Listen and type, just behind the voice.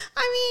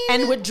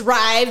And would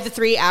drive the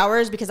 3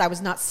 hours because I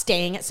was not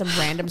staying at some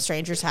random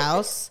stranger's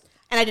house.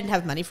 And I didn't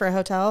have money for a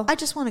hotel. I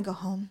just want to go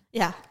home.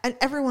 Yeah. And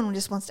everyone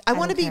just wants to. I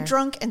want to be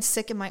drunk and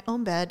sick in my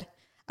own bed.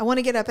 I want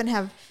to get up and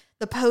have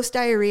the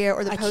post-diarrhea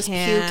or the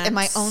post-puke in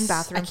my own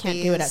bathroom. I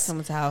can't do it at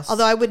someone's house.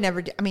 Although I would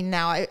never do. I mean,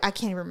 now I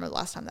can't even remember the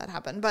last time that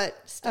happened. But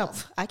still.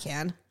 Oh, I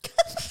can.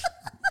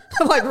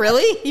 I'm like,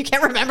 really? You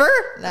can't remember?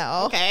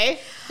 No. Okay.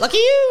 Lucky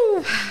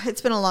you.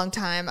 It's been a long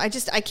time. I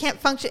can't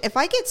function. If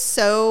I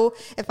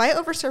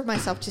overserve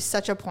myself to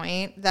such a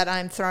point that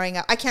I'm throwing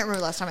up, I can't remember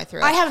the last time I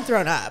threw up. I haven't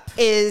thrown up.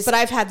 But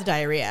I've had the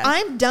diarrhea.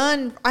 I'm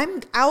done.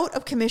 I'm out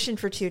of commission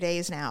for 2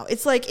 days now.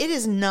 It's like, it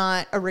is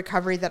not a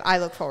recovery that I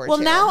look forward to. Well,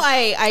 now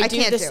I do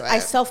can't this. do it. I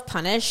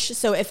self-punish.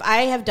 So if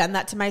I have done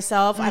that to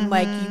myself, I'm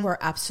like, you are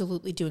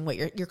absolutely doing what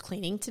you're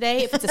cleaning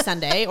today. If it's a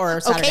Sunday or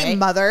a Saturday. Okay,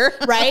 mother.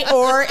 Right?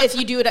 Or if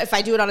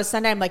I do it on a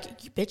Sunday, I'm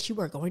like, you bitch, you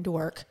are going to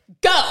work.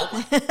 Go.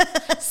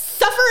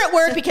 Suffer at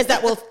work because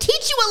that will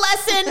teach you a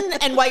lesson.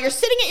 And while you're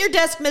sitting at your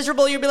desk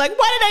miserable, you'll be like,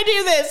 why did I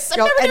do this? I'm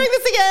never doing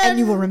this again. And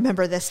you will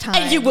remember this time.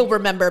 And you will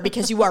remember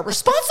because you are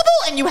responsible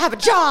and you have a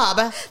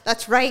job.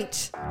 That's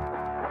right.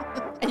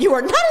 And you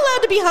are not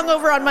allowed to be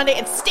hungover on Monday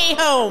and stay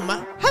home.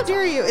 How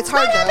dare you? It's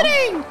hard, not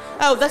happening.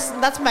 Oh,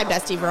 that's my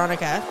bestie,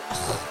 Veronica.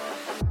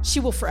 She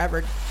will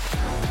forever.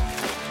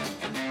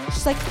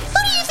 She's like, who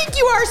do you think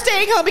you are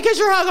staying home because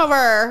you're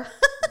hungover?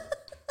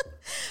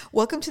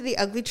 Welcome to the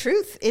Ugly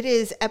Truth. It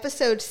is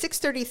episode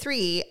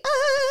 633.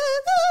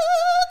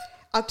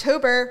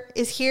 October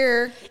is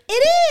here.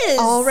 It is.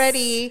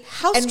 Already.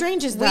 How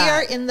strange is that? We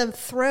are in the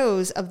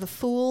throes of the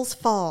Fool's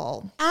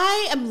Fall.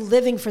 I am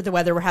living for the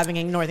weather we're having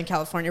in Northern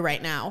California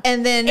right now.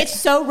 And then it's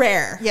so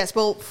rare. Yes.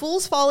 Well,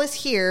 Fool's Fall is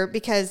here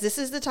because this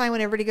is the time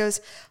when everybody goes,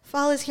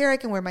 fall is here. I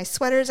can wear my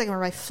sweaters. I can wear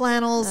my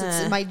flannels.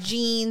 It's my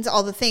jeans,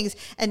 all the things.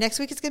 And next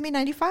week it's going to be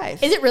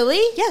 95. Is it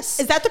really?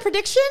 Yes. Is that the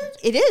prediction?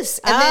 It is.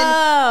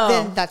 And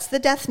then that's the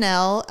death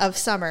knell of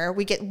summer.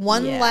 We get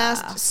one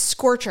last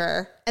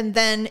scorcher. And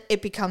then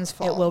it becomes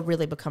fall. It will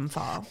really become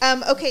fall.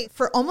 Okay,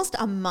 for almost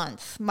a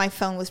month, my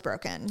phone was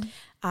broken.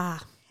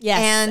 Yes.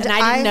 And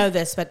I didn't know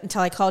this, but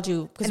until I called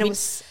you.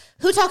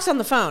 Who talks on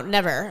the phone?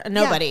 Never.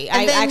 Nobody. Yeah.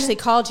 I actually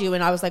called you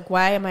and I was like,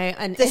 why am I...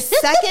 The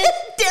second...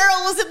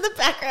 Daryl was in the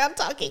background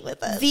talking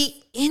with us. The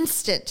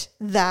instant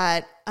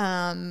that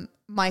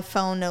my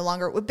phone no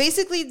longer...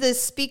 Basically, the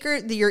speaker,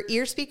 your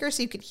ear speaker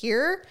so you could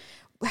hear...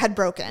 had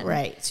broken.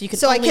 Right.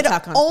 So I could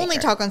only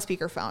talk on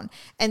speakerphone.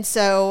 And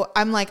so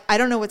I'm like, I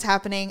don't know what's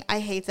happening. I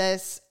hate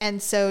this.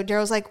 And so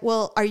Daryl's like,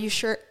 well, are you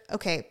sure?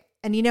 Okay.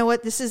 And you know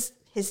what? This is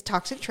his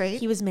toxic trait.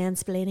 He was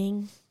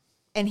mansplaining.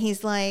 And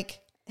he's like,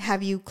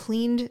 have you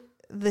cleaned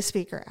the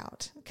speaker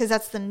out? Because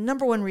that's the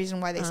number one reason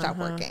why they stopped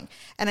working.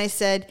 And I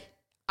said,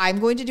 I'm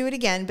going to do it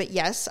again, but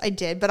yes, I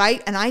did. But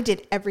I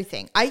did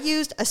everything. I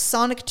used a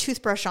sonic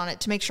toothbrush on it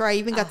to make sure I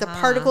even got the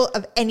particle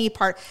of any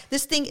part.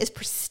 This thing is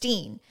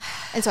pristine.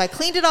 And so I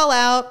cleaned it all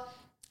out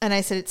and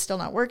I said, it's still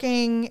not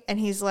working. And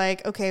he's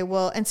like, okay,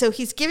 well, and so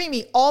he's giving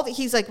me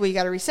he's like, well, you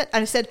got to reset.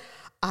 And I said,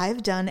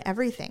 I've done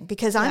everything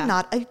because I'm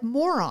not a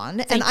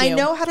moron. I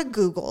know how to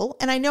Google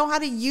and I know how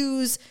to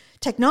use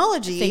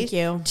technology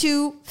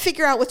to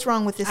figure out what's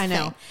wrong with this thing. I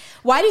know.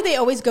 Why do they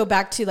always go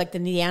back to like the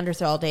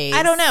Neanderthal days?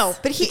 I don't know.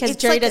 But because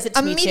Jerry does it to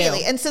immediately.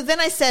 Me too. And so then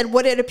I said,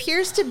 what it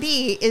appears to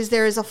be is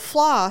there is a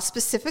flaw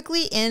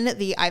specifically in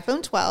the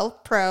iPhone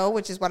 12 Pro,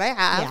 which is what I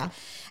have. Yeah.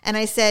 And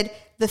I said,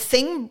 the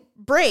thing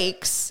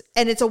breaks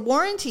and it's a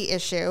warranty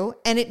issue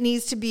and it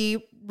needs to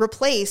be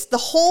replaced. The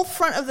whole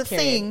front of the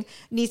thing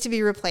needs to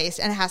be replaced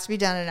and it has to be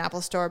done in an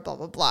Apple store, blah,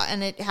 blah, blah.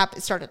 And it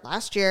started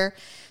last year.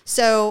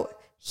 So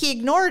he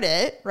ignored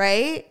it,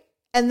 right?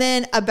 And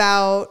then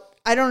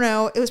I don't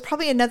know, it was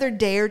probably another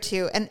day or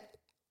two. And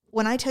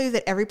when I tell you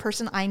that every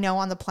person I know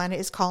on the planet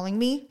is calling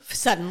me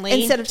suddenly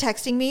instead of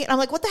texting me, and I'm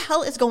like, what the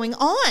hell is going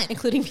on?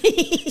 Including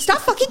me. Stop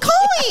fucking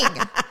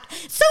calling.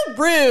 So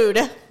rude.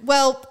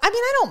 Well, I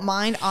mean, I don't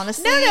mind,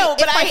 honestly. No,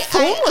 but my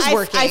phone was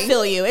working. I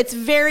feel you. It's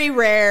very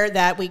rare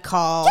that we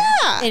call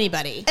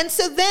anybody. And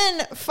so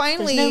then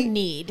finally, there's no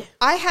need.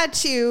 I had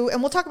to,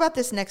 and we'll talk about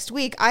this next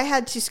week, I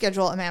had to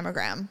schedule a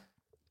mammogram.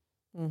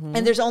 Mm-hmm.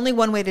 And there's only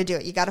one way to do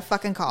it. You got to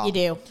fucking call. You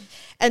do.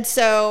 And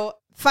so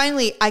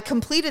finally, I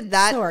completed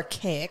that. So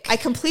archaic. I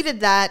completed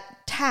that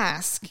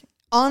task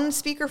on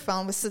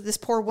speakerphone with this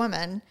poor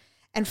woman.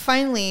 And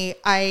finally,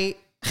 I'm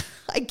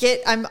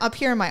up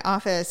here in my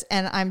office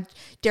and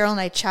Daryl and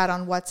I chat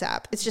on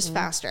WhatsApp. It's just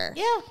faster.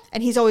 Yeah.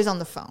 And he's always on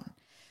the phone.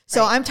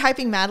 So I'm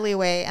typing madly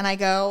away and I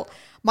go,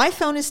 my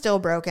phone is still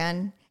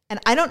broken. And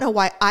I don't know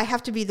why I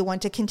have to be the one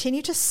to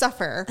continue to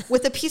suffer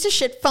with a piece of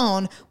shit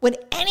phone when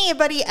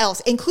anybody else,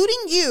 including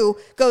you,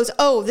 goes,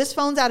 oh, this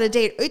phone's out of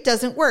date. It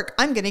doesn't work.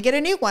 I'm going to get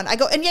a new one. I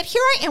go, and yet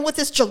here I am with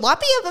this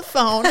jalopy of a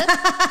phone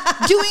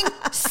doing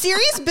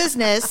serious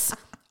business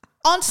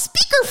on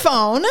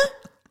speakerphone.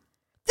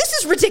 This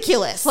is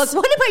ridiculous. Plus,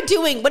 what am I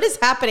doing? What is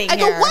happening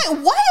here? I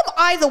go, why am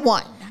I the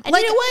one? And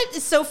you know what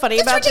is so funny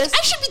about this?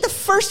 I should be the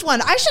first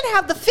one. I should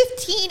have the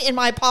 15 in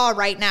my paw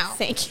right now.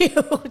 Thank you.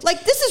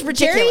 Like, this is ridiculous.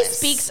 Jerry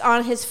speaks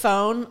on his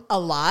phone a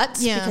lot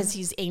because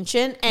he's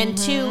ancient. And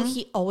two,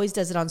 he always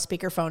does it on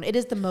speakerphone. It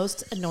is the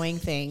most annoying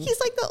thing. He's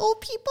like the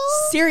old people.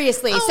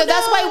 Seriously. So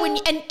that's why when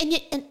and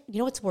you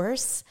know what's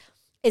worse?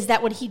 Is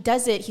that when he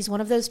does it, he's one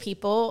of those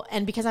people,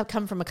 and because I've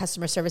come from a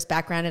customer service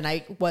background and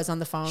I was on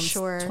the phone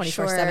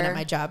 24/7 at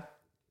my job,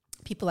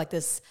 people like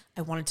this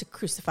I wanted to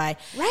crucify.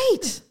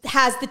 Right.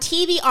 Has the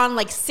TV on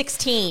like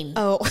 16.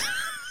 Oh.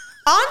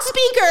 On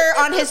speaker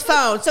on his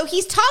phone. So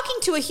he's talking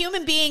to a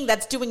human being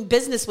that's doing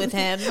business with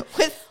him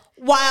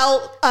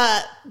while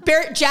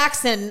Barrett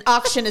Jackson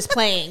auction is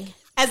playing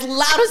as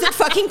loud as it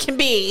fucking can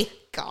be.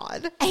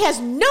 God. He has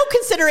no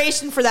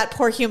consideration for that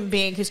poor human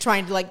being who's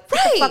trying to like,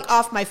 get the fuck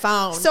off my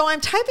phone. So I'm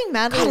typing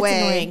madly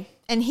away.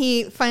 And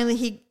he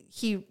finally,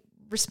 he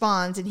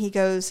responds and he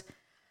goes,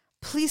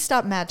 please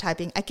stop mad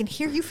typing. I can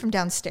hear you from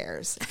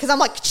downstairs. Because I'm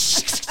like,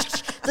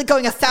 like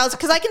going 1,000,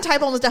 because I can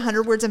type almost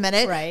 100 words a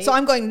minute. Right. So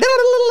I'm going,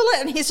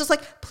 and he's just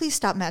like, please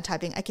stop mad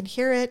typing. I can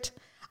hear it.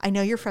 I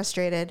know you're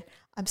frustrated.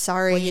 I'm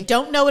sorry. Well, you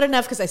don't know it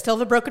enough because I still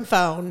have a broken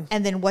phone.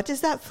 And then what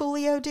does that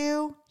foolio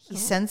do? He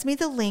sends me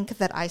the link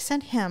that I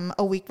sent him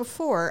a week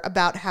before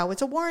about how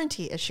it's a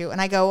warranty issue. And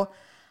I go,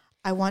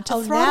 I want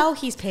to throw. Now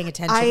he's paying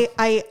attention.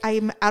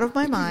 I'm out of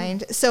my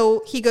mind.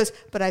 So he goes,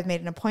 but I've made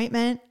an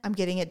appointment. I'm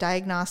getting it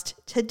diagnosed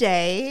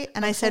today.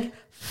 And I said,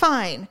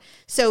 fine.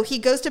 So he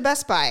goes to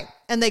Best Buy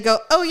and they go,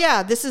 oh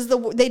yeah,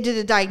 they did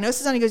a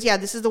diagnosis on it. He goes, yeah,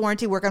 this is the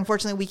warranty work.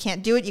 Unfortunately, we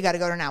can't do it. You got to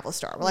go to an Apple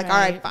store. We're like, all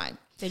right, fine.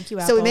 Thank you,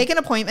 Apple. So we make an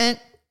appointment.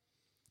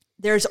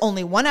 There's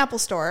only one Apple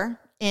store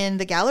in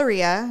the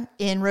Galleria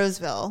in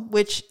Roseville,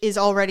 which is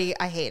already,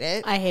 I hate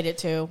it. I hate it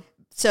too.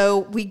 So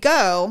we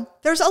go,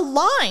 there's a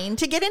line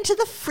to get into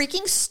the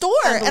freaking store.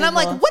 And I'm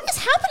like, what is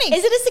happening?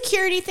 Is it a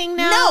security thing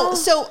now? No.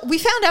 So we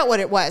found out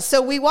what it was.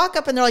 So we walk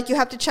up and they're like, you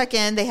have to check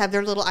in. They have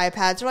their little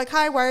iPads. They're like,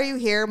 hi, why are you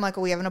here? I'm like,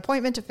 well, we have an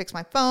appointment to fix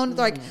my phone.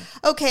 They're like,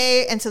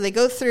 okay. And so they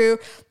go through,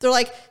 they're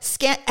like,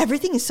 scan,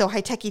 everything is so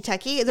high techy.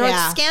 They're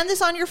like, scan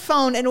this on your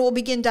phone and it will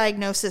begin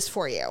diagnosis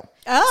for you.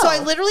 Oh. So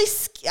I literally,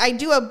 I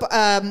do a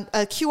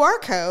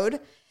QR code.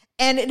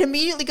 And it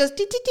immediately goes,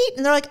 deet, deet, deet.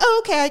 And they're like,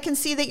 oh, okay, I can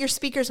see that your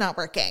speaker's not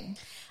working.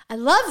 I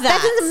love that.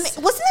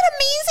 Wasn't that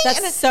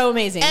amazing? That's so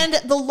amazing. And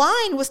the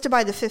line was to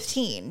buy the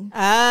 15.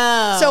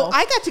 Oh. So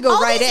I got to go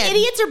right in. All these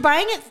idiots are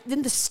buying it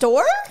in the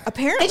store?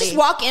 Apparently. They just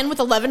walk in with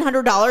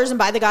 $1,100 and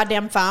buy the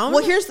goddamn phone?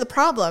 Well, here's the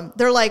problem.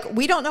 They're like,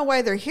 we don't know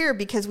why they're here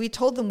because we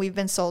told them we've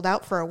been sold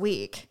out for a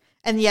week.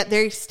 And yet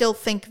they still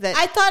think that...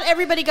 I thought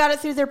everybody got it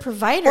through their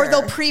provider. Or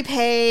they'll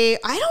prepay.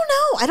 I don't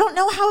know. I don't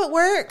know how it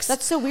works.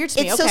 That's so weird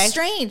to me. It's so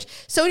strange.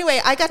 So anyway,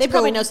 I got to go... They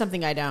probably know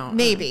something I don't.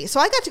 Maybe. So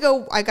I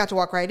got to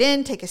walk right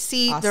in, take a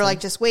seat. Awesome. They're like,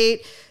 just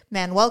wait.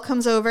 Manuel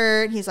comes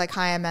over. And he's like,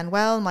 hi, I'm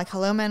Manuel. I'm like,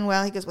 hello,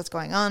 Manuel. He goes, what's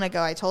going on?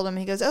 I told him.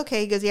 He goes,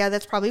 okay. He goes, yeah,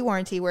 that's probably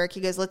warranty work. He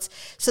goes,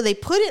 so they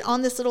put it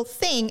on this little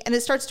thing and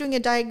it starts doing a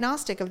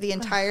diagnostic of the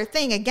entire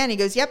thing. Again, he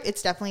goes, yep,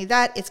 it's definitely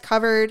that. It's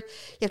covered.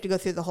 You have to go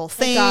through the whole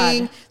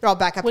thing. They're all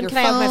back up your phone. When can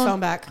I have my phone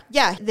back?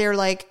 Yeah. They're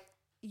like,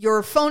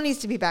 your phone needs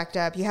to be backed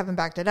up. You haven't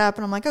backed it up.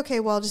 And I'm like, okay,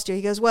 well, I'll just do it.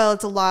 He goes, well,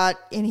 it's a lot.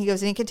 And he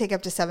goes, and it can take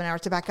up to 7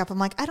 hours to back up. I'm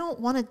like, I don't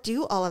want to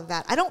do all of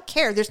that. I don't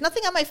care. There's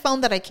nothing on my phone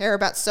that I care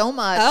about so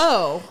much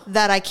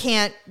that I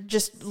can't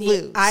just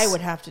lose. I would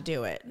have to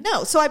do it.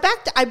 No. So I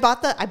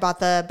bought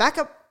the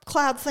backup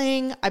cloud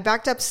thing. I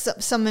backed up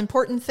some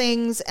important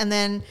things. And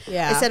then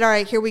I said, all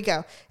right, here we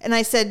go. And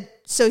I said,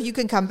 so you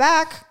can come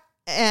back.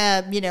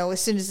 As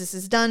soon as this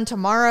is done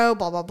tomorrow,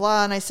 blah, blah,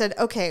 blah. And I said,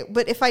 okay,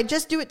 but if I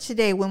just do it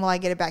today, when will I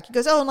get it back? He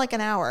goes, in like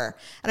an hour.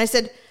 And I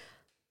said,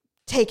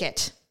 take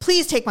it.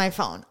 Please take my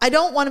phone. I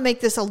don't want to make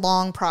this a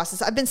long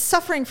process. I've been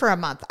suffering for a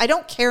month. I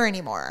don't care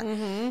anymore.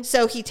 Mm-hmm.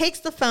 So he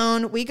takes the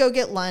phone. We go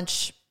get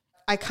lunch.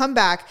 I come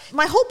back.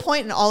 My whole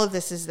point in all of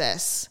this is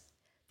this.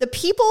 The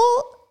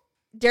people,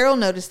 Daryl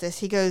noticed this.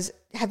 He goes,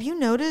 have you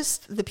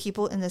noticed the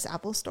people in this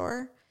Apple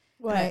store?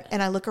 What?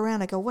 And I look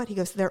around, I go, what? He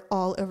goes, they're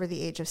all over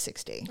the age of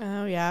 60.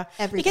 Oh, yeah.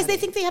 Everybody. Because they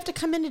think they have to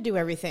come in to do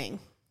everything.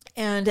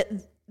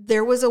 And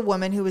there was a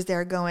woman who was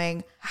there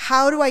going,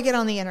 how do I get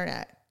on the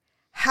internet?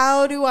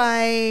 How do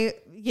I,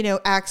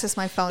 access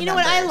my phone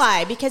numbers? What? I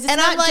lie because it's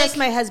not just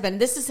my husband.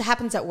 This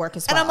happens at work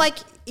as well. And I'm like,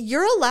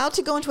 you're allowed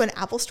to go into an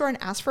Apple store and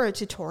ask for a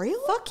tutorial?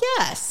 Fuck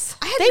yes.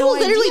 They will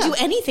literally do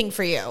anything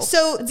for you.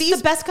 So it's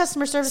the best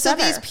customer service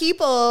ever. So these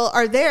people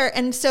are there.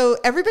 And so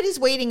everybody's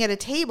waiting at a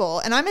table.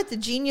 And I'm at the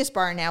Genius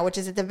Bar now, which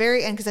is at the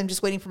very end because I'm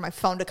just waiting for my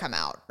phone to come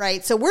out.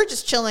 Right. So we're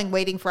just chilling,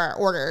 waiting for our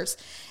orders.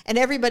 And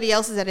everybody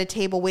else is at a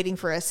table waiting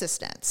for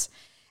assistance.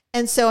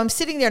 And so I'm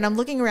sitting there and I'm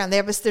looking around.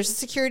 There's a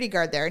security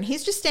guard there and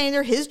he's just standing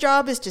there. His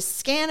job is to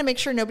scan and make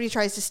sure nobody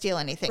tries to steal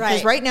anything.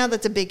 Because right now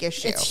that's a big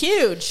issue. It's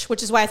huge,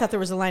 which is why I thought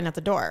there was a line at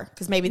the door.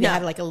 Because maybe they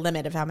had like a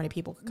limit of how many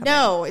people could come in.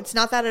 No, it's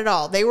not that at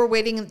all. They were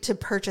waiting to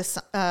purchase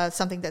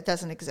something that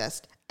doesn't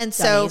exist. And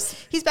so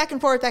he's back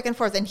and forth.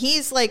 And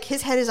he's like,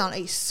 his head is on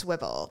a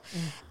swivel.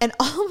 And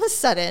all of a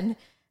sudden,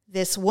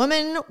 this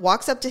woman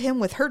walks up to him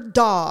with her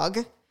dog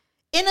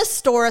in a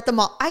store at the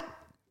mall.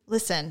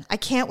 listen, I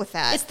can't with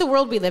that. It's the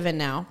world we live in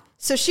now.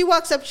 So she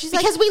walks up. She's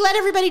because we let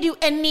everybody do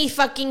any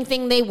fucking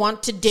thing they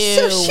want to do.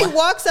 So she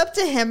walks up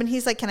to him and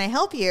he's like, can I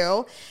help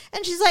you?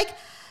 And she's like,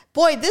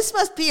 boy, this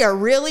must be a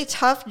really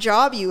tough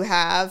job you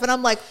have. And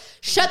I'm like,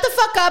 shut the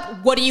fuck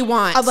up. What do you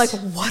want? I'm like,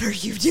 what are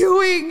you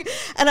doing?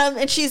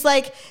 And she's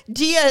like,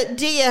 do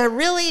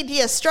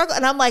you struggle?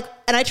 And I'm like,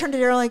 and I turn to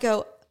Daryl and I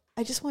go,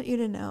 I just want you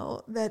to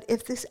know that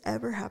if this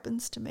ever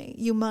happens to me,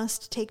 you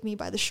must take me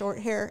by the short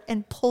hair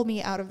and pull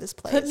me out of this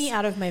place. Put me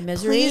out of my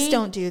misery. Please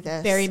don't do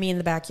this. Bury me in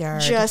the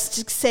backyard.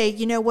 Just say,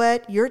 you know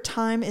what? Your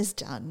time is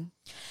done.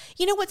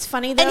 You know what's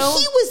funny though? And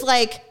he was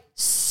like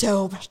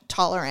so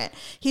tolerant.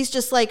 He's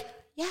just like,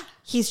 yeah,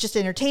 he's just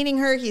entertaining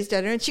her. He's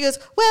done her. And she goes,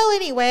 well,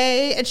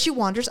 anyway. And she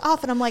wanders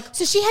off. And I'm like,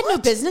 so she had no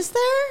business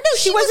there? No,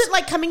 she wasn't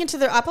like coming into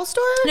the Apple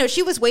store? No,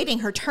 she was waiting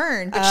her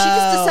turn. But she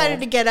just decided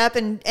to get up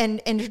and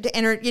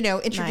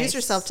introduce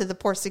herself to the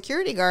poor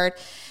security guard.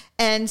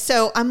 And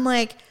so I'm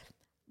like,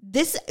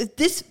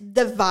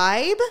 the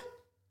vibe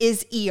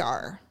is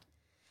ER.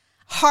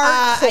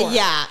 Hardcore.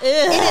 Yeah.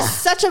 It is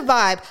such a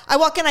vibe. I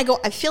walk in, I go,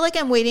 I feel like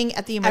I'm waiting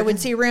at the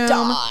emergency room,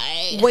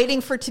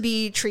 waiting for it to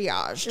be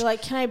triaged. You're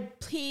like, can I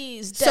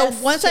please? So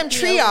once I'm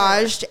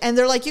triaged and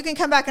they're like, you can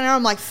come back in an hour,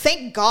 I'm like,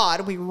 thank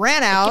God. We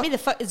ran out. Give me the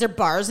fuck. Is there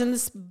bars in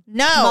this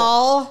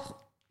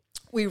mall?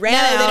 We ran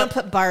out. No, they don't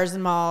put bars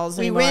in malls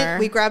anymore.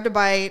 We grabbed a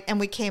bite and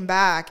we came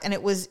back and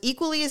it was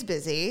equally as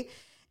busy.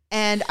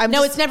 And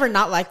it's never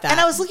not like that. And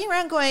I was looking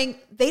around going,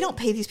 they don't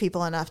pay these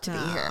people enough to be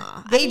here.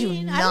 They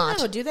do not. I don't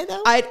know. Do they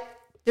though?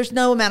 There's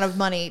no amount of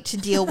money to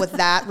deal with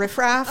that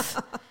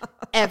riffraff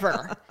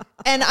ever.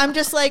 And I'm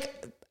just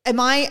like,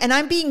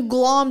 I'm being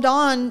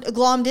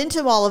glommed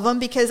into all of them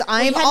because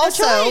I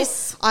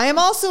am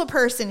also a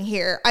person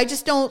here. I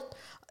just don't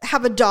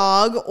have a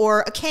dog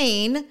or a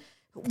cane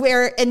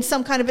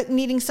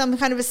needing some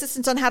kind of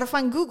assistance on how to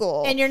find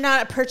Google. And you're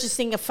not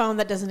purchasing a phone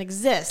that doesn't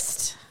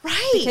exist.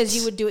 Right. Because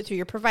you would do it through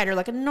your provider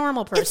like a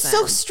normal person. It's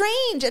so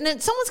strange. And then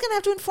someone's going to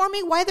have to inform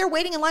me why they're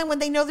waiting in line when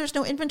they know there's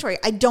no inventory.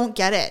 I don't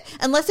get it.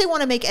 Unless they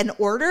want to make an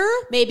order.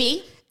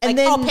 Maybe. And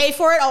then I'll pay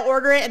for it, I'll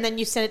order it, and then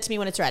you send it to me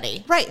when it's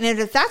ready. Right. And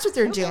if that's what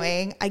they're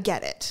doing, I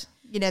get it.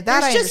 You know,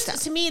 that I understand.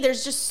 To me,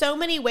 there's just so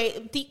many ways.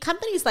 The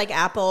companies like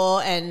Apple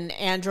and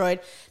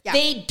Android,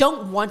 they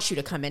don't want you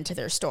to come into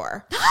their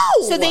store.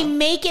 No. So they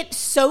make it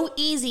so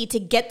easy to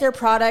get their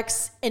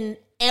products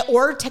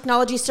or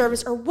technology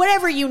service or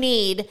whatever you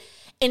need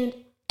in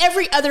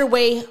every other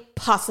way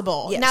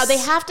possible. Yes. Now, they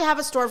have to have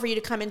a store for you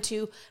to come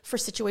into for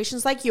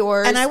situations like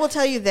yours. And I will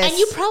tell you this. And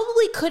you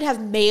probably could have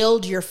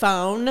mailed your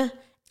phone.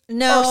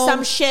 No. Or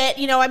some shit.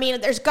 You know, I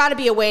mean, there's got to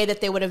be a way that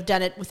they would have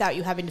done it without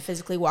you having to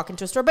physically walk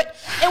into a store. But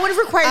it would have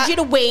required you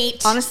to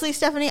wait. Honestly,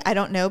 Stephanie, I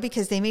don't know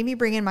because they made me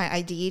bring in my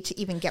ID to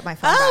even get my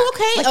phone back.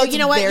 Okay. Like, you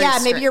know what? Yeah,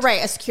 strict. maybe you're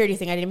right. A security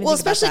thing. I didn't even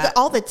think about that. Especially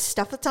all the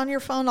stuff that's on your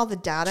phone, all the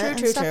data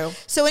True.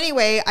 So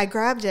anyway, I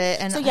grabbed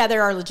it. And so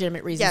there are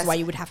legitimate reasons why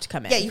you would have to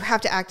come in. Yeah, you have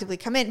to actively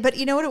come in. But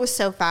you know what? It was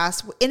so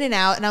fast, in and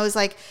out. And I was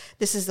like,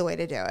 this is the way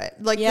to do it.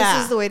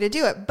 This is the way to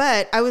do it.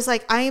 But I was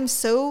like, I am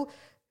so...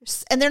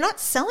 And they're not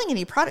selling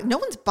any product. No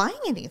one's buying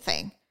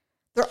anything.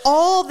 They're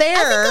all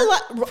there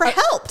for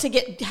help.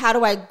 How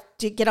do I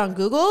get on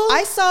Google?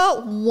 I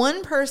saw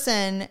one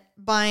person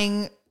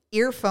buying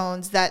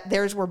earphones that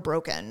theirs were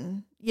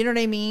broken. You know what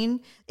I mean?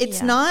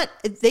 It's not,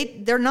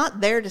 they're not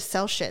there to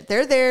sell shit.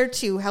 They're there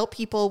to help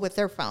people with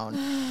their phone.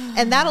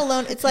 And that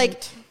alone, it's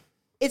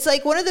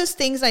like one of those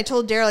things. And I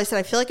told Daryl, I said,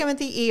 I feel like I'm at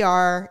the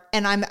ER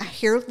and I'm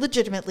here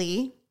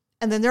legitimately.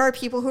 And then there are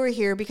people who are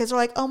here because they're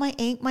like, oh, my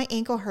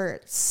ankle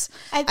hurts.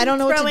 I don't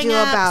know what to do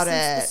about it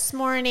this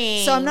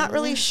morning. So I'm not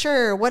really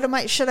sure.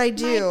 Should I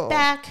do? My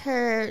back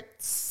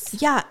hurts.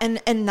 Yeah. And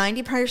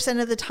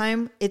 90% of the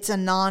time it's a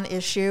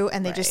non-issue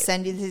and they just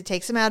send you to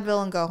take some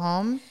Advil and go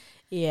home.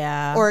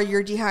 Yeah. Or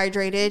you're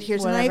dehydrated.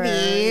 Here's an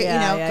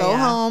IV, go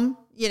home.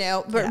 You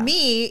know, but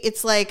me,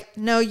 it's like,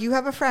 no, you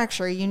have a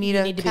fracture. You need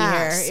to be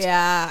here.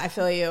 Yeah, I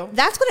feel you.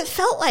 That's what it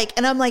felt like.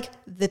 And I'm like,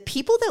 the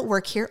people that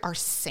work here are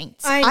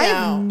saints. I know.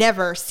 I've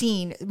never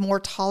seen more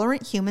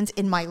tolerant humans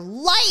in my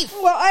life.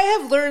 Well, I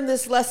have learned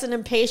this lesson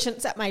in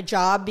patience at my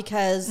job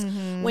because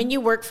when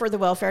you work for the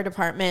welfare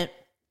department,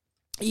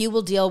 you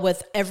will deal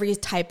with every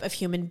type of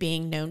human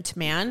being known to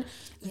man.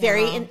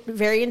 Yeah.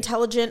 Very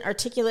intelligent,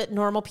 articulate,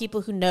 normal people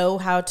who know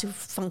how to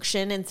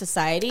function in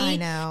society. I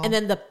know. And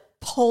then the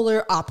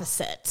polar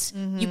opposite.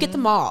 You get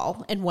them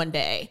all in one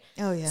day.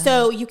 Oh yeah.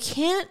 So you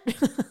can't,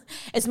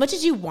 as much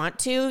as you want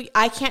to,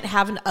 I can't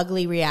have an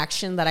ugly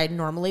reaction that I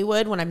normally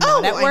would when I'm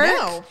not at work. I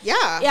know.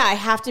 Yeah. Yeah, I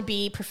have to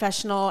be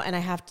professional and I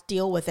have to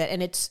deal with it.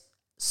 And it's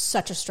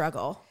such a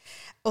struggle.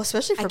 Well,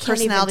 especially for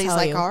personalities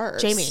like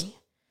ours. Jamie.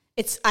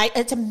 It's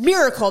a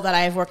miracle that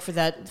I have worked for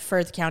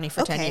the county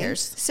for 10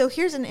 years. So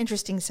here's an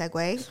interesting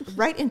segue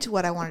right into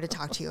what I wanted to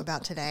talk to you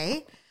about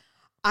today.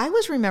 I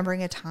was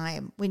remembering a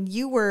time when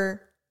you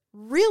were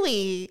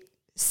really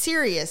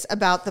serious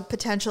about the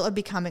potential of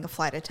becoming a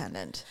flight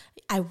attendant.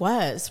 I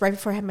was right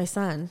before I had my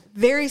son.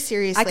 Very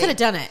seriously. I could have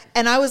done it.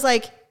 And I was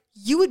like,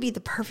 you would be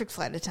the perfect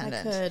flight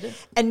attendant. I could.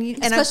 And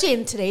especially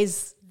in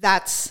today's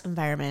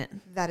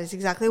environment. That is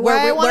exactly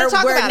why I want to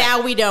talk about now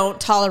it. we don't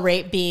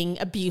tolerate being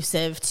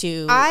abusive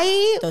to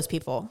those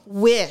people.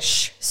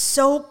 Wish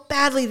so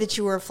badly that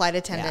you were a flight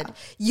attendant. Yeah.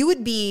 You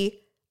would be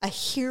a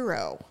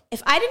hero.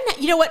 If I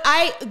didn't, you know what,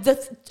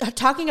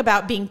 talking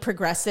about being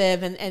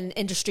progressive and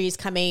industries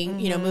coming,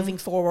 you know, moving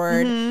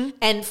forward,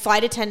 and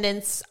flight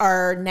attendants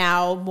are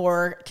now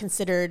more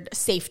considered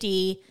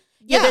safety.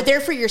 Yeah, they're there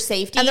for your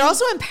safety, and they're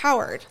also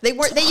empowered. They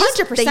were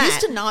 100%. They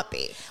used to not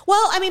be.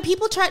 Well, I mean,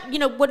 people try. You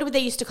know, what would they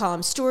used to call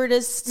them?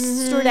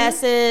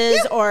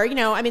 Stewardesses, or you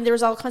know, I mean, there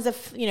was all kinds of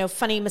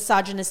funny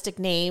misogynistic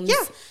names.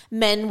 Yeah,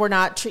 men were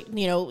not.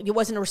 You know, it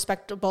wasn't a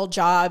respectable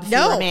job if you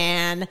were a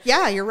man.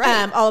 Yeah, you're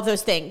right. All of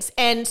those things,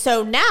 and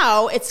so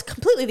now it's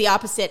completely the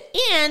opposite,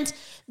 and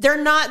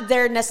they're not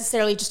there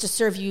necessarily just to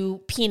serve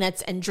you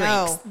peanuts and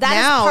drinks. That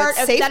is part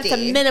of safety.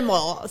 That's a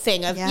minimal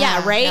thing of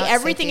right.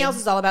 Everything else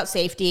is all about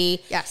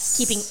safety. Yes,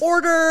 keeping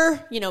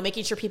order. You know,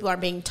 making sure people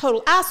aren't being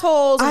total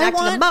assholes and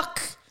acting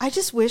amok. I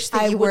just wish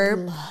that you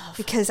were,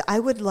 because I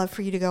would love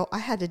for you to go, I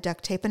had to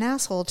duct tape an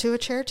asshole to a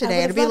chair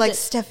today. It'd be like,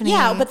 Stephanie.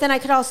 Yeah, but then I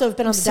could also have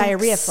been on the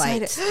diarrhea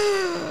flight.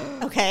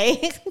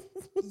 Okay.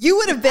 You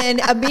would have been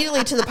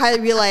immediately to the pilot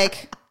and be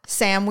like,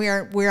 Sam, we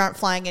aren't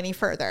flying any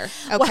further.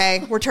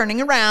 Okay, we're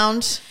turning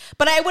around.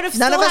 But I would have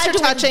none of us are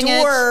touching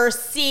it,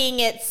 seeing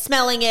it,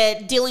 smelling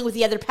it, dealing with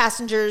the other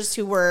passengers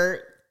who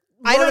were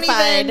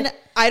mortified.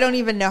 I don't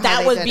even know how that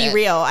they would did be it.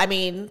 real. I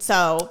mean,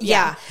 so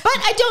yeah. But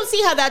I don't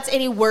see how that's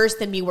any worse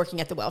than me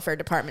working at the welfare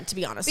department, to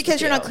be honest. Because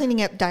you're not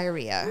cleaning up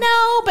diarrhea.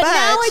 No, but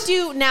now I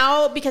do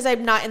because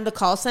I'm not in the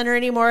call center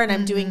anymore and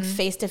I'm doing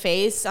face to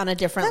face on a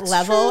different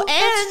level. True.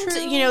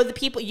 And you know the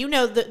people,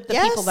 the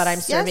people that I'm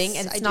serving,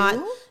 and it's not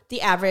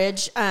the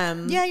average.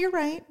 You're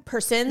right.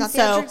 Person. Not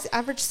the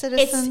average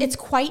citizen. It's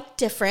quite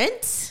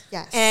different.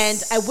 Yes.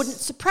 And I wouldn't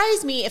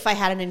surprise me if I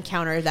had an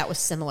encounter that was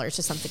similar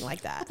to something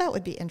like that. Well, that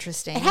would be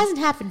interesting. It hasn't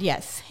happened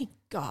yet, thank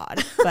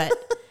God. But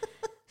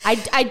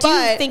I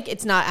do think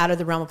it's not out of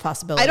the realm of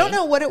possibility. I don't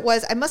know what it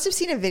was. I must have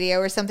seen a video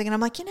or something, and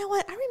I'm like, you know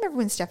what? I remember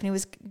when Stephanie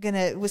was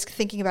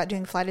thinking about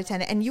doing flight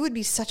attendant, and you would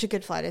be such a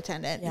good flight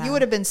attendant. Yeah. You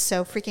would have been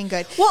so freaking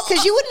good. Well,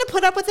 because you wouldn't have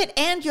put up with it,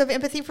 and you have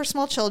empathy for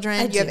small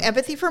children. You have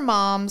empathy for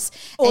moms,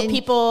 old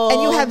people,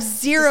 and you have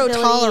zero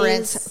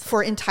tolerance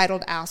for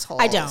entitled assholes.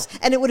 I don't,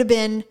 and it would have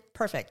been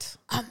perfect,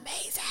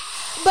 amazing.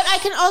 But I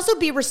can also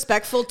be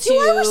respectful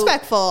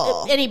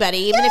to anybody,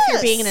 even if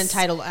you're being an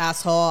entitled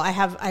asshole.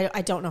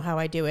 I don't know how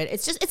I do it.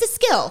 It's a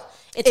skill.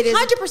 It's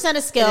 100%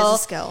 a skill. It is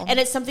a skill. And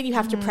it's something you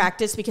have to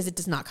practice because it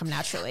does not come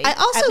naturally. I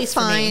also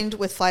find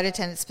with flight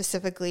attendants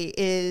specifically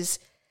is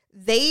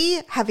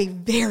they have a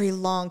very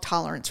long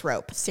tolerance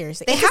rope.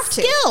 Seriously. They have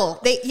to.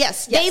 Skill. They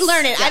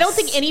learn it. Yes. I don't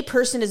think any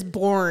person is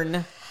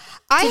born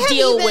to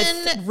deal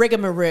with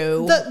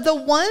rigmarole.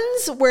 The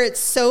ones where it's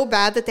so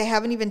bad that they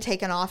haven't even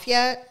taken off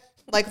yet.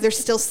 Like they're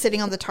still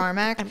sitting on the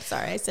tarmac. I'm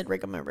sorry, I said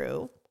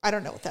rigmarole. I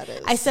don't know what that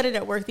is. I said it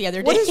at work the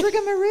other day. What is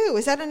rigmarole?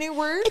 Is that a new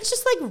word? It's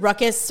just like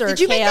ruckus or chaos.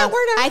 Did you make that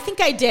word up? I think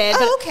I did.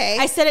 Oh, okay.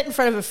 I said it in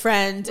front of a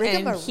friend,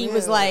 rigmarole. And he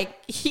was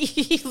like,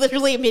 he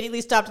literally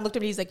immediately stopped and looked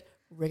at me. He's like,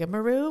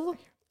 rigmarole?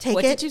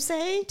 What did you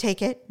say?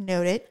 Take it,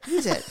 note it,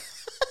 use it.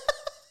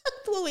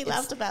 Well, we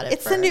laughed about it.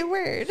 It's a new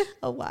word.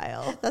 A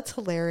while. That's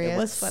hilarious. It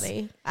was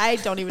funny. I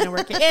don't even know where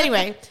it came.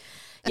 Anyway,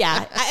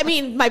 yeah. I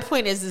mean, my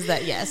point is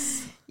that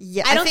yes.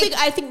 Yeah,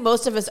 I think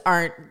most of us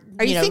aren't.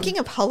 Are you thinking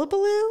of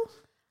hullabaloo?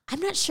 I'm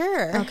not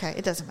sure. Okay,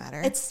 it doesn't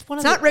matter. It's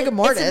not rigor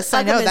mortis.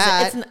 I know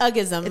that. It's an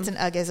uggism. It's an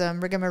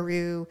uggism.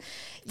 Rigmarole.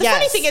 The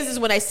funny thing is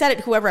when I said it,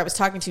 whoever I was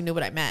talking to knew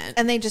what I meant,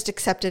 and they just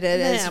accepted it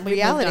as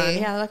reality.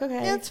 Yeah, like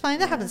okay, yeah, it's fine.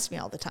 That happens to me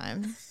all the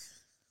time.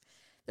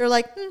 They're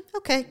like,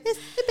 okay,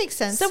 it makes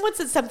sense. Someone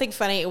said something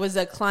funny. It was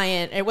a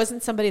client. It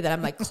wasn't somebody that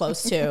I'm like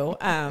close to,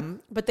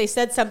 but they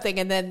said something,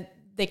 and then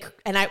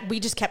we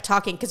just kept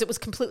talking because it was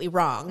completely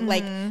wrong.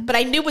 Like, but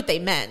I knew what they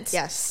meant.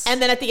 Yes.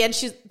 And then at the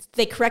end,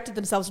 they corrected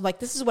themselves. I'm like,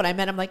 this is what I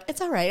meant. I'm like,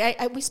 it's all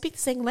right. We speak the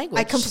same language.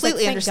 I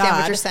completely understand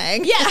what you're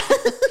saying. Yeah.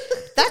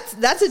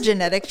 That's a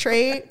genetic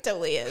trait. It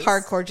totally is.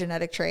 Hardcore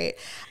genetic trait.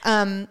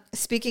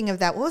 Speaking of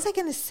that, what was I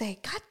going to say?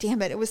 God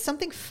damn it. It was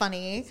something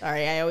funny.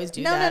 Sorry. I always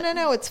do that.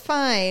 No. It's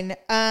fine.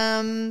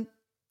 God,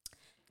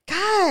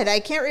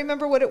 I can't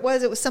remember what it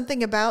was. It was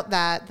something about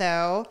that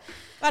though.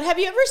 But have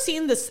you ever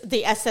seen the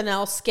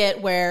SNL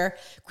skit where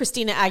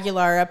Christina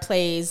Aguilera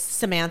plays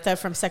Samantha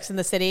from Sex and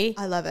the City?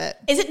 I love it.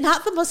 Is it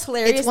not the most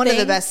hilarious It's one of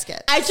the best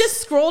skits. I just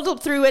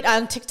scrolled through it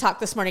on TikTok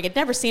this morning. I'd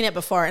never seen it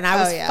before, and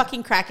I was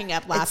fucking cracking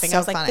up laughing. So I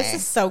was like, funny. this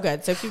is so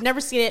good. So if you've never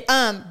seen it,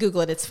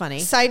 Google it. It's funny.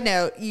 Side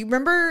note, you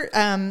remember,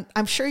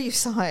 I'm sure you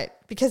saw it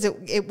because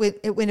it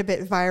went a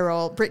bit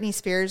viral. Britney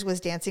Spears was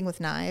dancing with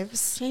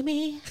knives.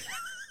 Jamie...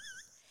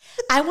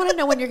 I want to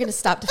know when you're going to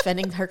stop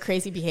defending her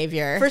crazy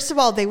behavior. First of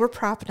all, they were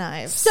prop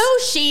knives. So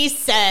she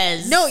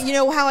says. No, you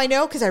know how I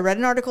know? Because I read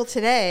an article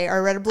today. Or I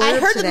read a blurb today. I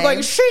heard them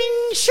going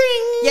shing,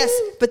 shing. Yes,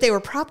 but they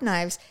were prop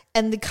knives.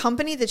 And the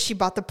company that she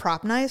bought the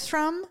prop knives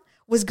from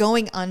was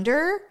going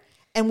under.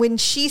 And when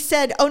she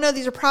said, "Oh no,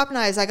 these are prop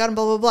knives. I got them."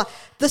 Blah blah blah.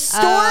 The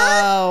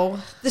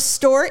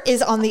store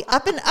is on the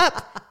up and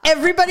up.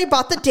 Everybody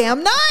bought the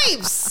damn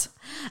knives.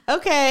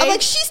 Okay. I'm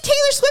like, she's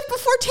Taylor Swift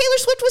before Taylor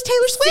Swift was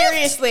Taylor Swift.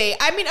 Seriously.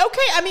 I mean,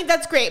 okay. I mean,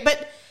 that's great.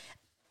 But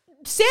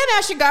Sam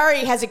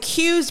Asghari has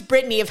accused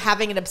Britney of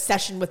having an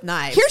obsession with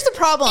knives. Here's the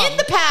problem. In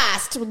the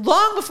past,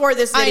 long before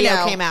this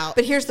video came out.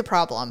 But here's the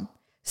problem.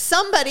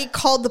 Somebody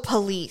called the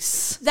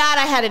police. That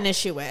I had an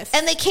issue with.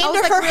 And they came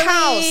to her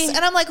house. And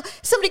I'm like,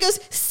 somebody goes,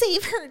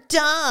 save her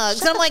dogs.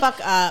 Shut and I'm the like, fuck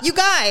up. You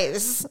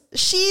guys,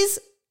 she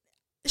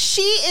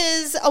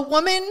is a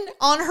woman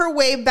on her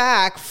way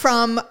back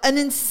from an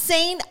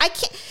insane,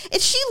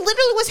 she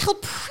literally was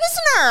held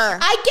prisoner.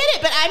 I get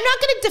it, but I'm not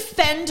going to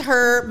defend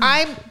her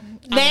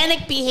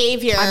manic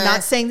behavior. I'm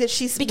not saying that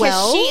she's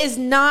because she is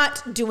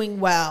not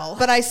doing well.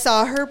 But I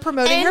saw her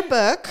promoting her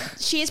book.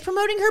 She is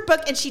promoting her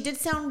book, and she did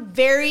sound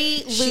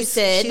very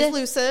lucid. She's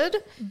lucid.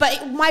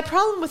 But my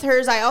problem with her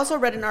is I also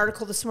read an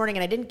article this morning,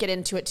 and I didn't get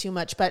into it too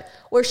much, but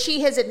where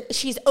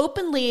she's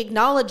openly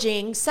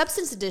acknowledging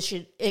substance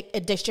addiction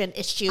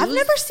issues. I've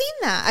never seen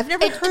that. I've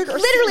never heard or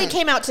literally seen it.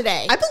 came out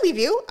today. I believe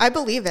you. I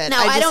believe it.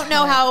 Now, I don't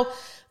know how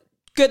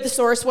good the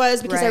source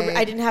was because Right.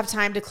 I didn't have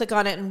time to click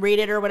on it and read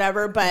it or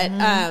whatever, but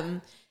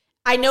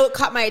I know it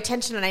caught my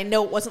attention, and I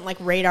know it wasn't like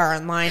Radar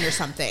Online or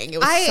something. It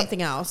was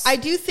something else. I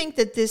do think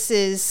that this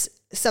is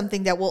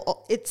something that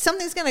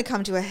something's going to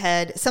come to a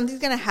head. Something's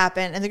going to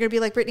happen, and they're going to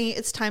be like, Britney,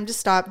 it's time to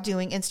stop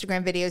doing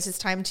Instagram videos. It's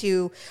time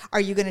to,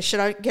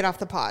 get off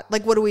the pot?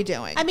 Like, what are we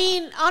doing? I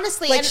mean,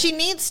 honestly, like she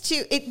needs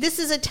to, this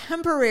is it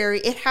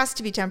has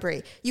to be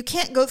temporary. You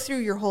can't go through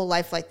your whole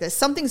life like this.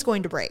 Something's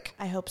going to break.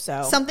 I hope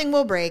so. Something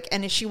will break,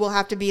 and she will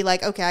have to be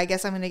like, okay, I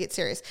guess I'm going to get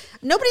serious.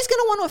 Nobody's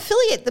going to want to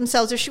affiliate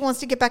themselves if she wants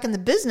to get back in the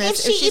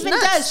business. If she even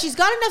does, she's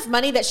got enough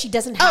money that she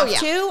doesn't have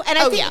to. And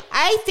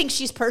I think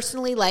she's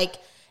personally like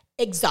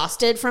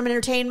exhausted from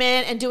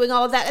entertainment and doing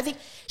all of that. I think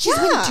she's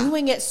been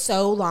doing it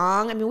so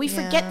long. I mean, we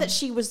forget that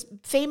she was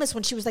famous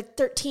when she was like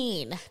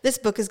 13. This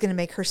book is going to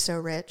make her so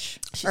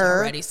rich. She's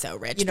already so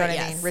rich. You know what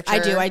I mean? Richer. I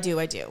do.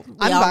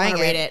 I'm buying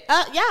it. Read it.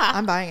 Yeah.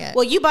 I'm buying it.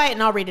 Well, you buy it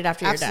and I'll read it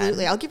after you're done.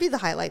 Absolutely. I'll give you the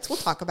highlights. We'll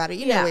talk about it.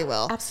 You know we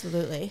will.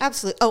 Absolutely.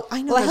 Oh,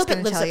 I know what I was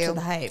going to tell you. Well, I hope it lives up to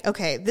the hype.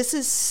 Okay. This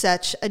is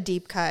such a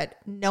deep cut.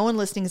 No one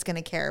listening is going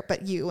to care,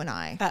 but you and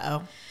I.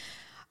 Uh-oh.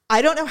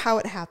 I don't know how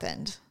it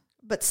happened,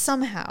 but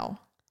somehow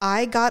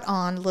I got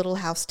on Little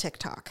House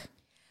TikTok.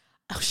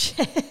 Oh,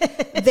 shit.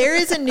 There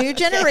is a new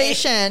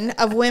generation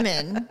of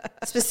women,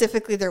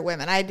 specifically they're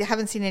women. I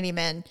haven't seen any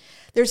men.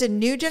 There's a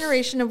new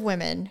generation of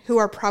women who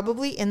are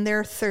probably in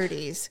their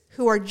 30s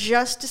who are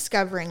just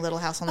discovering Little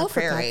House on the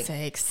Prairie. For God's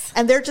sakes.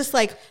 And they're just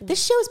like...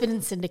 This show has been in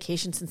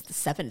syndication since the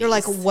 70s. They're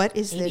like, what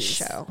is this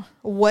show?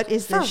 What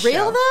is this show? For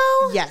real,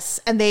 though?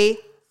 Yes. And they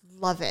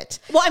love it.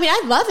 Well, I mean,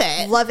 I love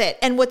it. Love it.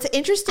 And what's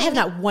interesting... I have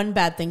not one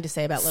bad thing to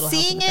say about Little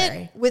House on the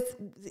Prairie.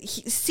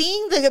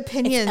 Seeing the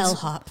opinions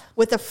L-hop.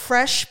 with a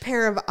fresh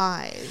pair of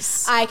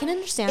eyes... I can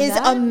understand is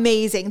that.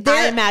 amazing.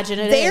 I imagine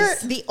it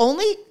is.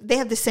 They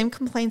have the same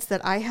complaints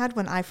that I had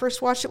when I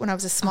first watched it when I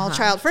was a small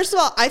child. First of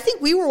all, I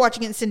think we were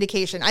watching it in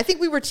syndication. I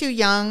think we were too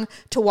young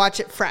to watch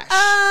it fresh.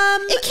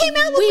 It came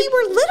out when we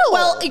were little.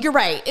 Well, you're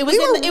right. It was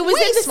in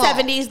the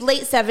 70s,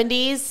 late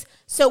 70s.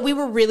 So we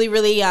were really,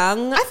 really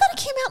young. I thought it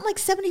came out in like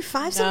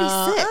 75, 76.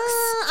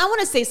 I want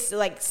to say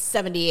like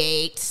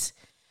 78.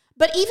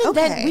 But even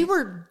then, we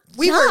were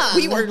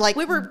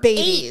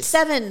babies. 8,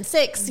 7,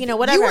 6,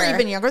 whatever. You were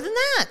even younger than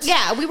that.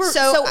 Yeah, we were.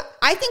 So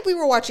I think we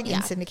were watching it in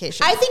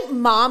syndication. I think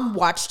Mom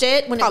watched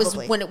it when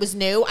it was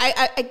new.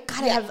 I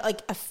gotta have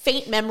like a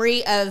faint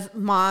memory of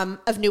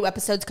new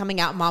episodes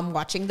coming out. Mom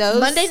watching those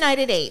Monday night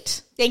at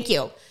 8. Thank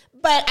you.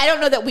 But I don't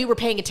know that we were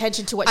paying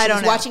attention to what she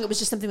was watching. It was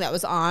just something that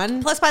was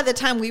on. Plus, by the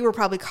time we were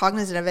probably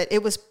cognizant of it,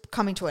 it was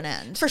coming to an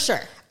end. For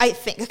sure. I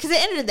think. Because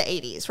it ended in the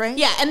 80s, right?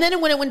 Yeah. And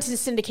then when it went to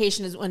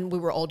syndication is when we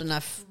were old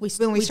enough. We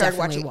started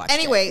watching.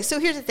 Anyway, so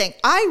here's the thing.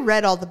 I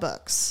read all the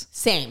books.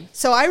 Same.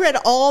 So I read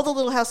all the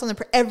Little House on the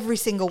Prairie, every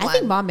single one. I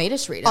think Mom made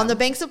us read them. On the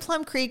Banks of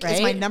Plum Creek is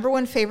my number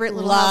one favorite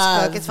Little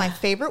House book. It's my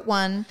favorite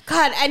one.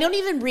 God, I don't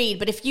even read.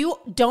 But if you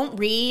don't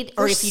read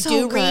or if you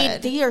do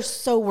read, they are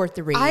so worth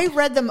the read. I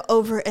read them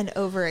over and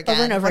over again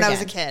when I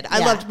was a kid. I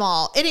loved them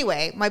all.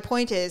 Anyway, my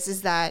point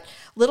is that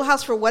Little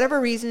House, for whatever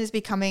reason, is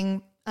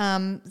becoming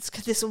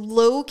this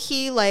low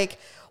key, like,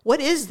 what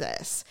is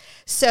this?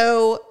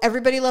 So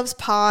everybody loves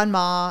Pa and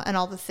Ma and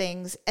all the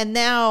things. And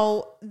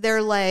now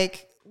they're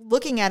like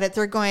looking at it.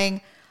 They're going,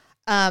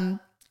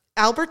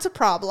 Albert's a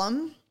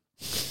problem.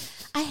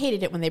 I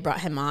hated it when they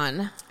brought him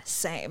on.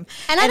 Same.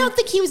 And I don't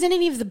think he was in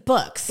any of the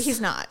books. He's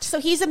not. So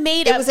he's a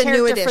made-up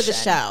character for the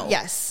show.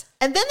 Yes.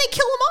 and then they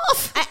kill him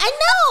off. I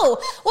know.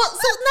 Well,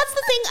 so that's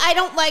the thing I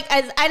don't like.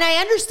 And I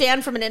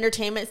understand from an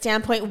entertainment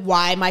standpoint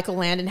why Michael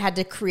Landon had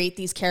to create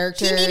these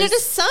characters. He needed a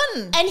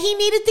son. And he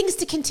needed things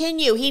to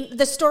continue.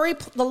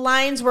 The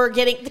lines were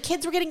getting, the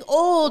kids were getting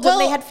old and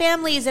they had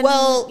families. And,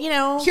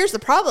 here's the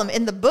problem.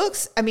 In the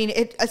books, I mean,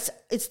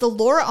 it's the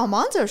Laura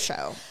Almanzo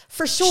show.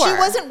 For sure. She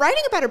wasn't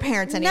writing about her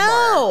parents anymore.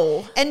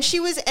 No. And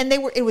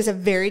it was a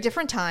very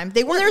different time.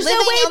 They weren't living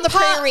on the Pa,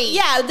 prairie.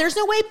 Yeah, there's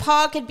no way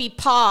Pa could be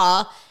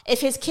Pa if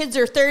his kids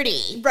are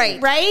 30.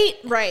 Right. Right?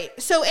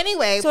 Right. So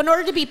anyway. So in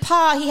order to be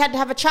Pa, he had to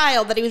have a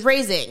child that he was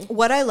raising.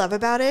 What I love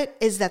about it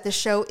is that the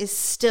show is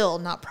still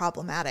not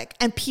problematic.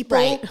 And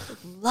people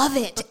love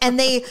it. And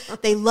they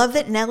love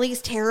that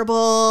Nellie's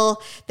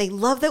terrible. They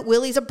love that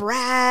Willie's a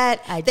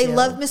brat. They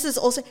love Mrs.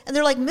 Olsen. And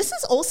they're like,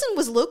 Mrs. Olsen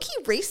was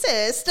low-key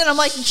racist. And I'm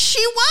like,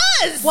 she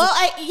was. Well,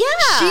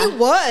 she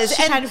was.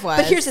 She kind of was.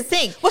 But here's the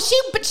thing. Well,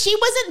 she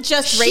wasn't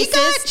just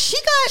racist.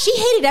 She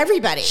hated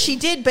everybody. She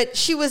did, but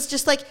she was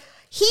just like,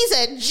 he's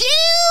a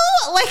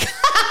Jew, like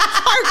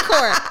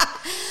hardcore.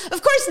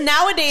 Of course,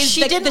 nowadays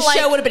the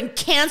show would have been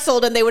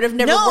canceled and they would have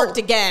never worked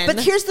again.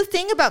 But here's the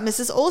thing about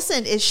Mrs.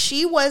 Olsen is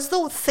she was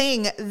the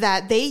thing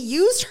that they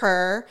used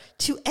her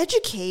to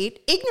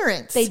educate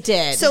ignorance. They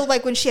did. So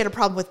like when she had a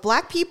problem with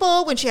black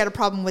people, when she had a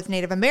problem with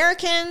Native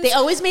Americans, they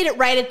always made it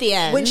right at the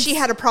end. When she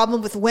had a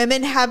problem with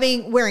women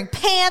wearing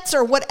pants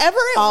or whatever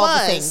it all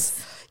was. The things.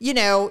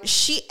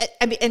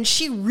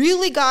 She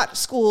really got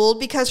schooled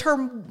because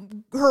her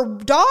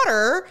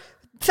daughter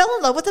fell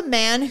in love with a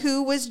man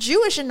who was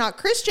Jewish and not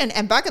Christian.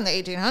 And back in the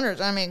 1800s,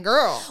 I mean,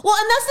 girl. Well,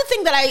 and that's the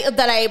thing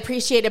that I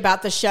appreciate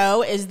about the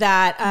show is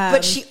that...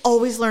 but she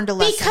always learned a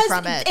lesson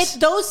from it. Because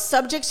those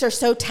subjects are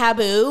so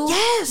taboo.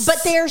 Yes. But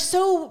they're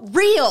so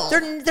real.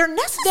 They're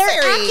necessary.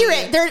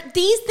 They're accurate.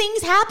 These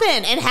things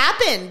happen and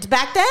happened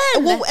back then.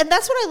 Well, and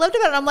that's what I loved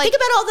about it. I'm like... Think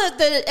about all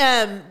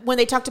the when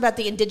they talked about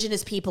the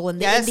indigenous people and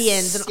the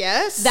Indians. And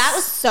that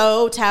was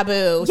so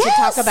taboo to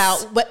talk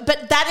about. But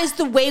that is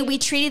the way we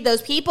treated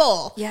those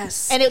people.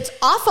 Yes. And it's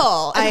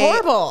awful and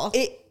horrible.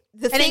 It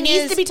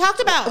needs to be talked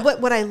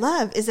about. What I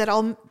love is that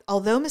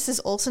although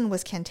Mrs. Olsen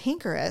was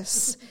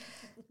cantankerous,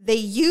 they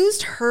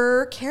used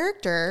her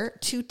character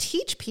to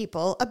teach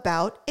people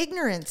about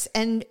ignorance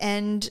and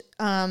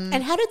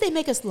how did they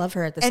make us love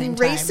her at the same time? And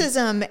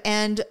racism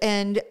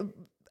and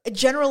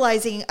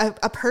generalizing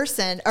a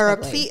person or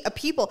a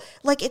people.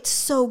 Like, it's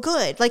so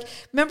good. Like,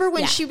 remember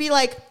when she'd be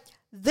like,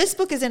 this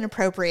book is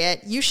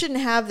inappropriate. You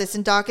shouldn't have this.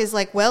 And Doc is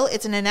like, well,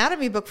 it's an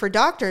anatomy book for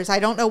doctors. I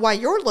don't know why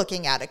you're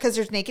looking at it because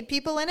there's naked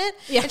people in it.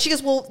 Yeah. And she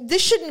goes, well,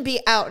 this shouldn't be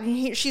out. And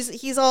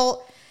he's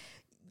all,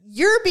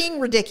 you're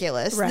being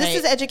ridiculous. Right. This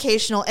is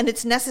educational and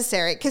it's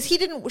necessary because she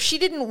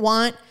didn't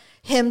want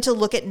him to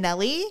look at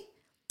Nellie.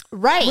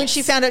 Right. When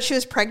she found out she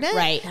was pregnant.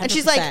 Right. 100%. And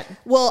she's like,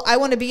 well, I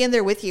want to be in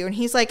there with you. And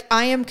he's like,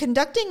 I am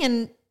conducting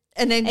an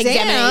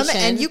exam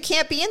and you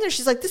can't be in there.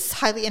 She's like, this is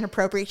highly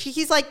inappropriate.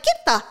 He's like, get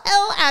the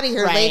hell out of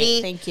here,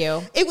 lady. Thank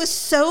you. It was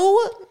so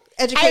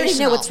educational. I already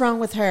know what's wrong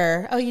with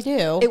her. Oh, you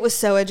do? It was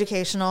so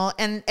educational.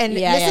 And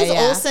Mrs.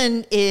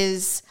 Olsen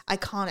is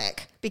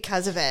iconic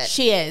because of it.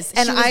 She is.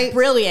 And she was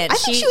brilliant. I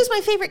think she was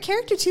my favorite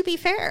character, to be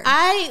fair.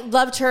 I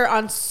loved her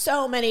on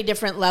so many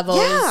different levels.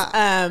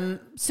 Yeah.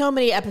 So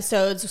many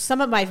episodes.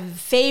 Some of my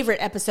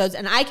favorite episodes,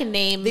 and I can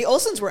name... The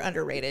Olsens were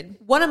underrated.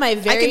 One of my I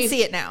can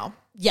see it now.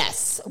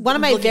 Yes. One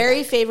of my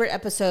very favorite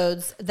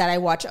episodes that I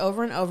watch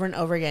over and over and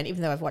over again,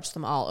 even though I've watched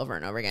them all over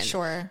and over again,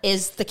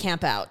 is the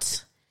Camp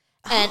Out.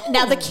 And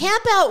now the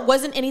Camp Out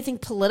wasn't anything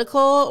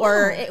political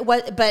or it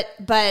was, but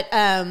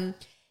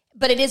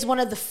it is one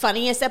of the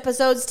funniest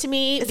episodes to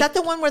me. Is that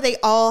the one where they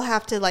all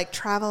have to like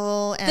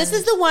travel? And this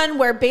is the one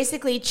where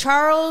basically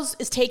Charles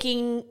is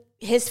taking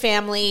his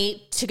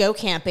family to go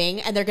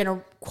camping and they're going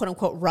to quote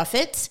unquote rough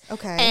it.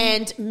 Okay.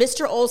 And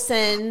Mr.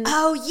 Olsen.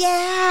 Oh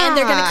yeah. And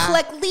they're going to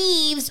collect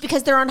leaves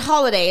because they're on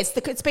holiday.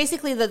 It's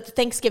basically the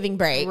Thanksgiving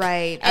break.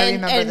 Right. I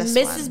remember this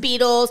one. And Mrs.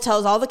 Beatles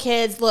tells all the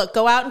kids, look,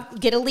 go out and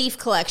get a leaf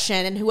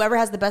collection and whoever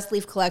has the best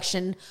leaf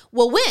collection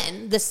will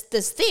win this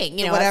thing,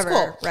 you know, whatever. At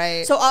school.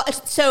 Right.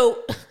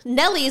 So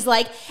Nellie's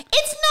like,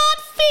 it's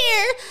not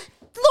fair.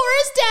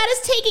 Laura's dad is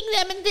taking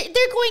them and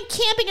they're going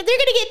camping and they're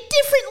going to get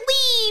different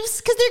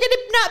leaves because they're going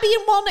to not be in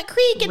Walnut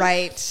Creek. And,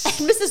 right.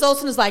 And Mrs.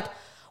 Olsen is like,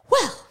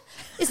 well,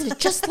 isn't it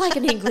just like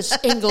an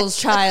Ingalls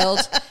child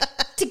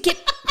to get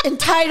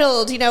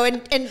entitled, you know?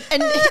 And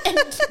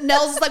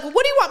Nels is like, well,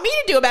 what do you want me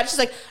to do about it? She's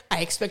like,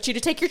 I expect you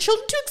to take your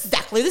children to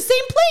exactly the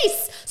same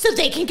place so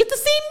they can get the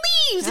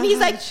same leaves. And he's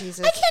like,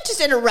 Jesus. I can't just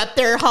interrupt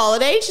their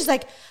holiday. And she's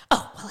like,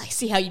 oh, well, I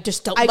see how you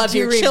just don't love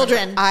your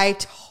children. I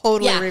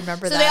totally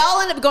remember that. So they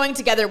all end up going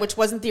together, which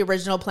wasn't the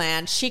original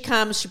plan. She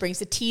comes, she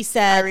brings a tea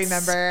set. I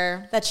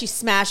remember. That she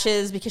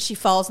smashes because she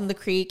falls in the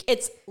creek.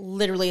 It's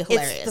literally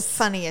hilarious. It's the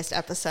funniest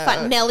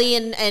episode. Nellie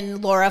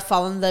and Laura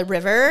fall in the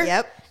river.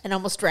 Yep. And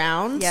almost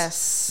drowned.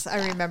 Yes,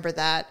 I remember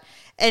that.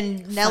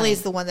 And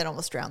Nellie's the one that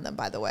almost drowned them,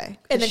 by the way.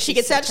 And then she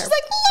gets out. She's like,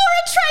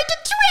 Laura tried to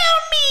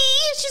drown me.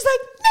 She's like,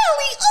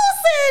 Nellie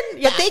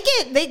Olsen. Yeah.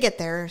 But they get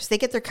theirs. They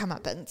get their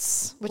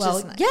comeuppance, which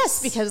is nice.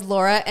 Yes, because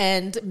Laura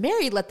and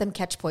Mary let them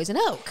catch poison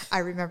oak. I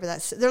remember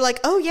that. They're like,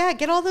 oh yeah,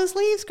 get all those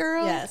leaves,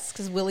 girl. Yes,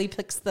 because Willie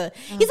picks he's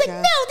like,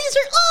 no, these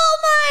are all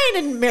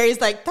mine. And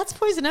Mary's like, that's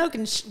poison oak.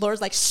 And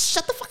Laura's like,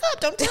 shut the fuck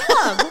up. Don't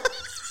tell them.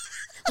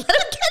 Let them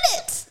get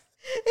it.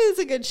 It was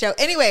a good show.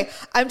 Anyway,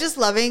 I'm just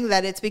loving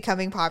that it's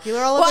becoming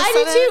popular all of a sudden.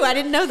 Well, I do too. I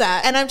didn't know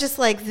that. And I'm just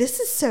like,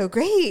 this is so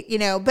great,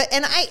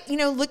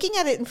 looking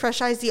at it in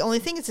fresh eyes, the only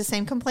thing is the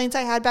same complaints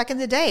I had back in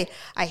the day.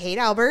 I hate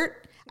Albert.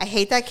 I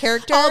hate that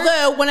character.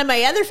 Although one of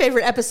my other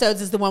favorite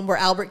episodes is the one where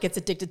Albert gets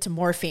addicted to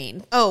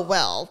morphine. Oh,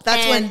 well,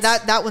 that's when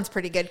that one's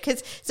pretty good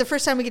because it's the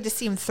first time we get to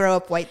see him throw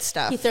up white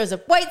stuff. He throws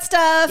up white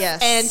stuff.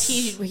 Yes. And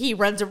he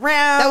runs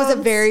around. That was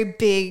a very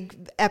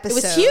big episode.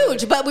 It was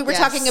huge, but we were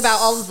talking about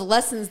all of the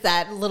lessons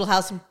that Little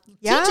House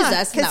teaches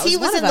us. Because he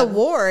was in the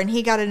war and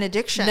he got an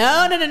addiction.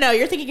 No.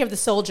 You're thinking of the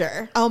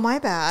soldier. Oh, my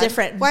bad.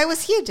 Different. Why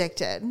was he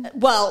addicted?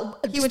 Well,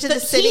 he went to the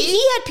city.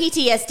 He had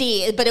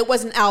PTSD, but it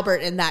wasn't Albert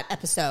in that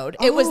episode.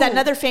 It was that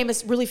another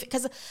famous,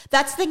 because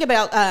that's the thing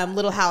about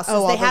Little House.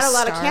 Is they had a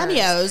lot of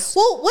cameos.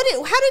 Well,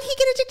 how did he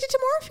get addicted to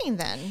morphine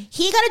then?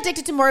 He got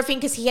addicted to morphine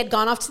because he had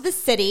gone off to the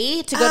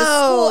city to go to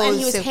school, and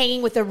he was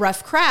hanging with a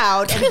rough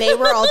crowd, and they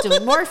were all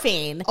doing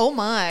morphine. Oh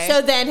my!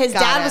 So then his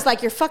dad was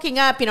like, "You're fucking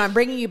up. I'm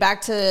bringing you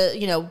back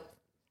to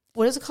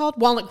what is it called?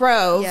 Walnut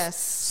Grove. Yes.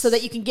 So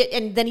that you can get."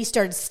 And then he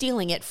started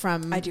stealing it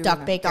from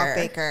Doc Baker. Doc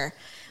Baker.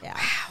 Yeah.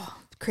 Wow.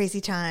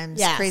 Crazy times.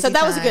 Yeah. Crazy so that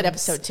times. was a good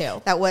episode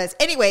too. That was.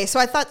 Anyway, so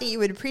I thought that you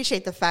would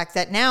appreciate the fact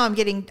that now I'm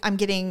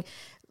getting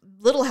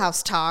Little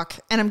House talk,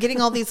 and I'm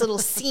getting all these little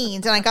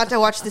scenes, and I got to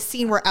watch the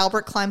scene where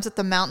Albert climbs up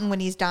the mountain when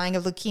he's dying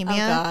of leukemia.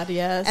 Oh God,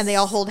 yes. And they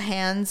all hold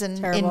hands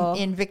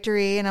in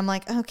victory, and I'm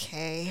like,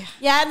 okay.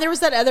 Yeah, and there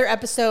was that other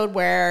episode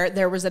where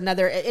there was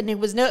another, and it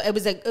was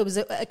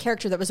a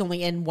character that was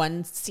only in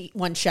one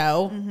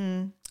show,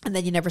 and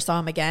then you never saw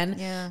him again.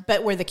 Yeah.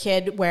 But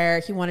where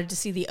he wanted to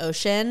see the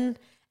ocean,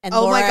 and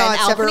oh Laura my God, and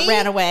Albert Stephanie,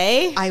 ran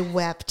away. I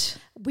wept.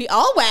 We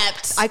all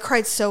wept. I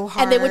cried so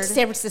hard. And they went to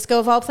San Francisco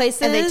of all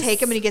places. And they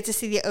take him and he gets to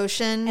see the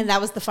ocean. And that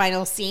was the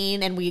final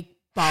scene. And we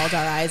bawled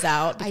our eyes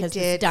out because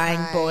this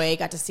dying boy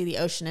got to see the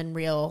ocean in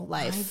real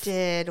life. I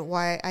did.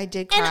 I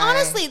did cry. And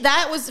honestly,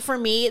 that was for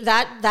me,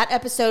 that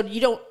episode,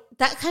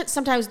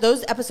 sometimes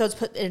those episodes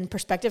put in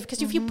perspective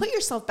because if you put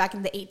yourself back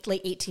in the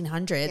late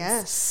 1800s.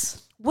 Yes.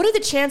 What are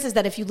the chances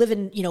that if you live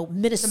in,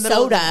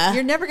 Minnesota,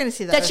 you're never going to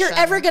see that you're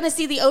ever going to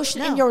see the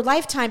ocean in your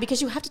lifetime because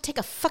you have to take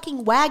a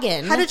fucking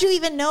wagon. How did you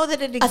even know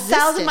that it existed?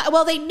 1,000 miles.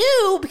 Well, they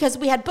knew because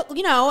we had, it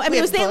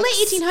was the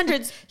late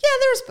 1800s. Yeah,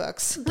 there's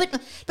books. But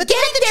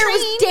getting there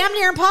was damn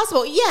near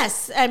impossible.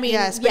 Yes.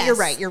 Yes,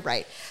 but you're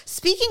right.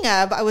 Speaking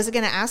of, I was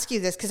going to ask you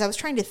this because I was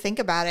trying to think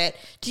about it.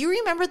 Do you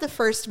remember the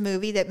first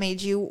movie that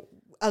made you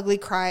ugly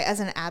cry as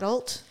an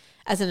adult?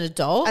 As an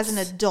adult? As an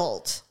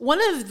adult.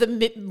 One of the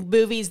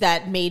movies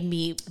that made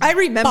me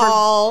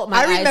bawl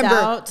my eyes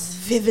out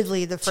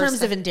vividly the first terms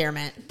time. of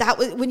endearment. That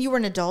was when you were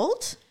an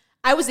adult?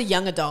 I was a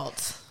young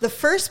adult. The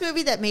first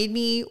movie that made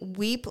me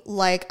weep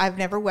like I've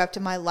never wept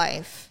in my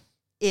life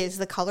is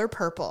The Color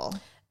Purple.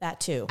 That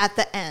too. At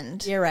the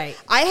end. You're right.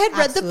 I had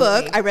read the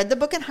book. I read the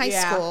book in high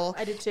school.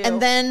 I did too.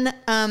 And then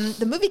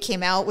the movie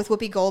came out with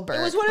Whoopi Goldberg.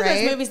 It was one of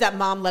those movies that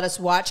mom let us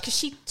watch because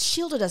she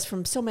shielded us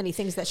from so many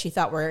things that she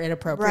thought were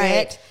inappropriate.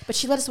 Right. But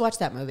she let us watch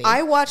that movie.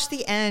 I watched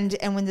the end,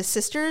 and when the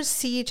sisters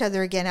see each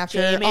other again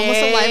after almost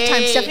a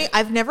lifetime, Stephanie,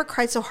 I've never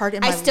cried so hard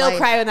in my life. I still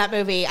cry in that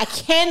movie. I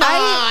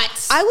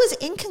cannot. I was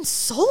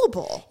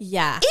inconsolable.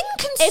 Yeah.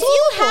 Inconsolable. If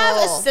you have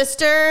a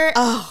sister...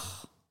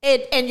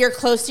 and you're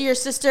close to your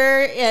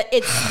sister,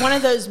 it's one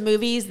of those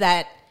movies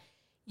that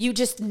you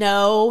just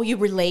know, you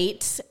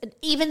relate,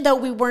 even though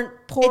we weren't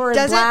poor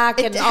and black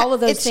and all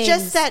of those things. It's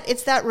just that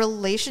it's that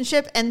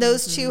relationship, and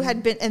those two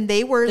had been, and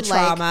they were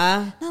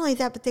trauma. Not only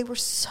that, but they were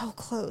so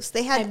close.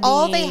 They had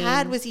all they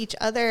had was each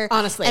other,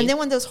 honestly. And then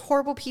when those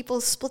horrible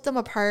people split them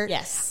apart,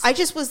 yes, I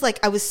just was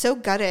like, I was so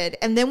gutted.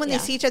 And then when they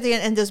see each other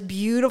again, and those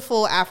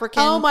beautiful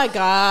African, oh my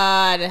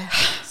God.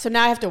 So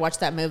now I have to watch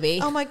that movie.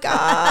 Oh my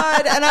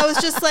God. And I was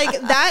just like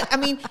that. I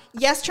mean,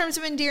 yes, Terms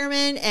of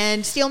Endearment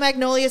and Steel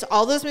Magnolias,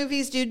 all those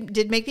movies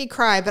did make me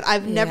cry, but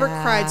I've never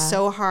cried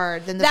so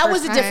hard than the that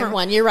first was a different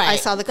one. You're right. I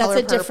saw The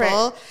Color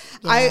Purple.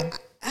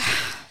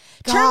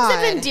 Terms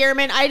of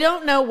Endearment, I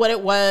don't know what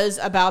it was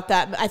about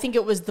that. I think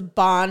it was the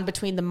bond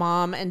between the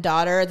mom and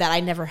daughter that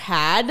I never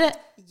had.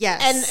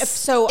 Yes. And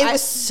so it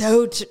was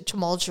so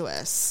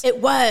tumultuous. It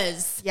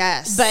was.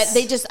 Yes. But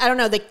they just, I don't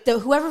know,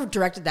 whoever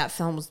directed that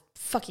film was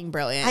fucking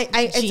brilliant.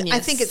 Genius. I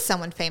think it's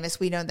someone famous.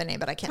 We know the name,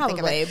 but I can't think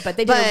of it. But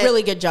they did a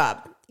really good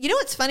job. You know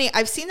what's funny?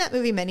 I've seen that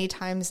movie many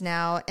times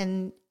now,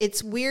 and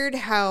it's weird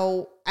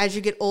how as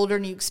you get older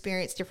and you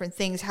experience different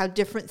things, how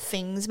different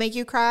things make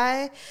you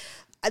cry.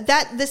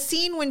 That the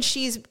scene when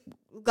she's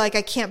like,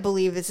 I can't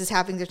believe this is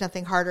happening. There's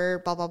nothing harder,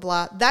 blah, blah,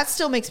 blah. That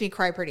still makes me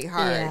cry pretty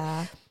hard.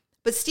 Yeah.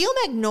 But Steel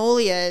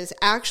Magnolias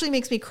actually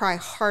makes me cry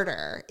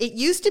harder. It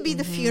used to be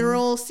the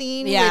funeral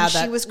scene when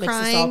she was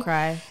crying. Makes us all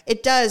cry.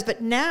 It does,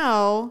 but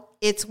now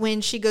it's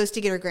when she goes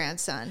to get her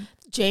grandson.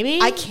 Jamie?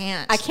 I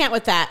can't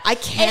with that. I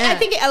can't. And I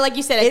think, like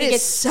you said, I think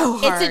it's so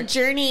hard. It's a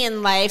journey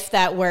in life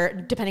that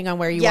depending on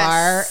where you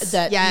are,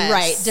 that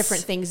right,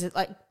 different things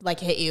that like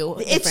hit you.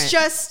 It's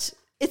just,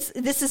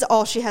 this is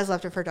all she has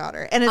left of her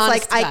daughter. And it's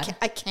Honest like, to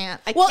I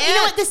can't. Well, you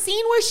know what? The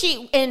scene where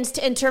she,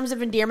 in terms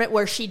of endearment,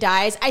 where she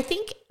dies, I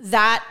think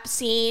that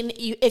scene,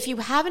 if you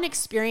haven't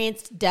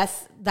experienced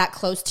death that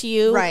close to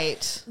you,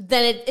 right,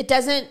 then it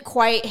doesn't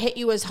quite hit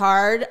you as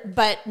hard.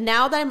 But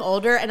now that I'm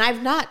older, and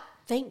I've not,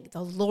 thank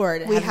the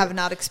Lord, we have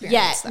not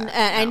experienced that. No.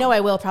 I know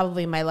I will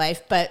probably in my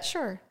life, but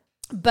sure.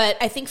 But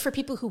I think for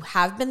people who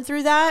have been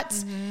through that,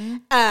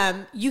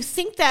 you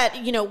think that,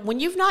 when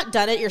you've not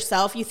done it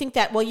yourself, you think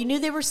that, well, you knew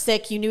they were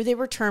sick, you knew they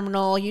were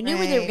terminal, you knew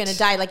they were going to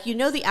die. Like,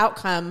 the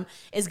outcome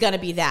is going to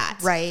be that.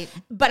 Right.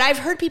 But I've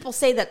heard people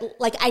say that,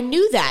 like, I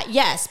knew that,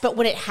 yes. But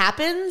when it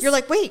happens, you're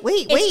like, wait.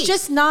 It's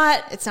just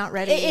not. It's not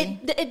ready.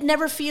 It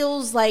never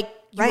feels like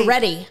right. you're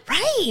ready.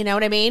 Right. You know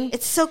what I mean?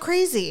 It's so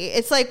crazy.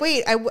 It's like,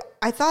 wait,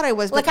 I thought I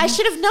was. Like, I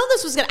should have known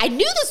this was I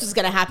knew this was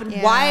going to happen.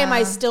 Yeah. Why am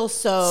I still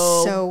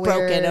so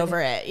broken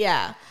over it?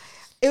 Yeah.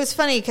 It was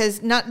funny because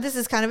this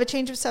is kind of a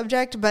change of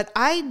subject, but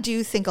I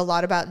do think a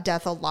lot about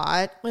death a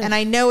lot. And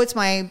I know it's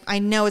my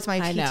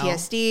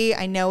PTSD.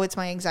 I know it's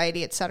my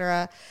anxiety,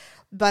 etc.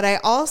 But I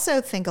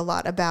also think a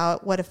lot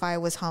about what if I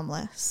was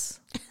homeless?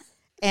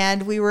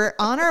 And we were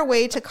on our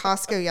way to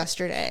Costco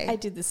yesterday. I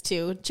do this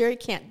too. Jerry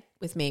can't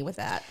with me with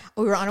that.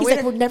 We were on our He's way.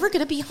 Like, we're never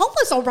going to be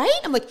homeless, all right?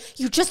 I'm like,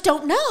 you just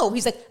don't know.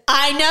 He's like,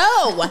 I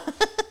know.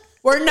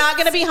 We're not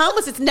going to be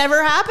homeless. It's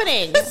never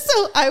happening.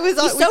 So He's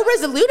so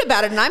resolute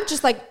about it. And I'm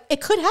just like,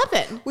 it could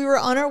happen. We were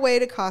on our way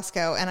to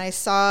Costco and I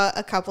saw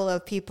a couple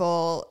of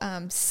people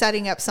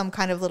setting up some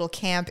kind of little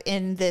camp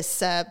in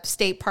this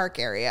state park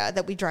area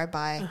that we drive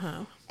by.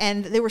 Uh-huh.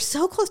 And they were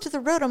so close to the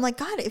road. I'm like,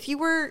 God, if you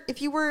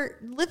were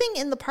living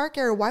in the park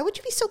area, why would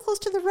you be so close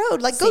to the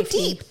road? Like, Safety.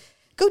 Go deep.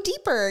 Go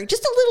deeper,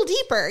 just a little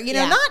deeper,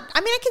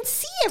 I can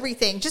see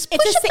everything. Just push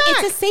it back.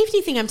 It's a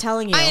safety thing, I'm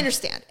telling you. I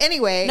understand.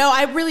 Anyway. No,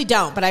 I really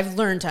don't, but I've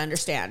learned to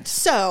understand.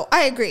 So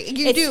I agree.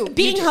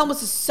 Being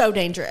homeless is so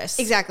dangerous.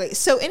 Exactly.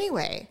 So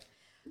anyway,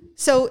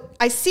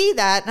 I see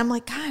that and I'm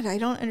like, God, I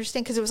don't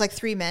understand. Cause it was like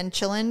 3 men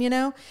chilling,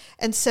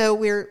 And so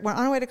we're on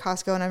our way to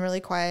Costco and I'm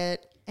really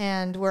quiet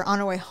and we're on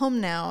our way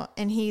home now.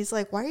 And he's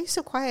like, why are you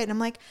so quiet? And I'm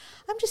like,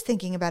 I'm just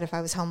thinking about if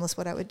I was homeless,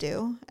 what I would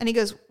do. And he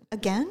goes,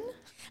 again?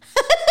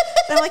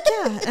 And I'm like,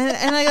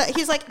 yeah.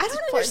 He's like, I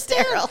don't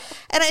understand.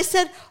 And I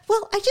said,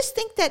 well, I just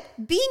think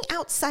that being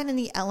outside in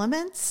the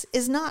elements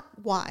is not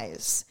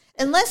wise.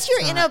 Unless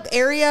you're in an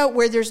area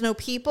where there's no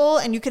people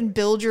and you can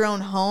build your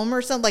own home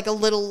or something, like a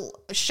little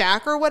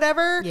shack or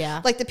whatever.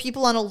 Yeah. Like the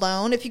people on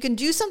Alone. If you can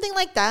do something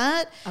like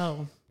that.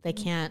 Oh, they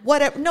can't.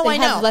 Whatever. No, I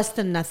know. They have less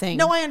than nothing.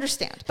 No, I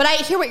understand. But I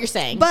hear what you're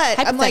saying. But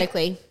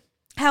hypothetically. I'm like,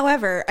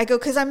 however, I go,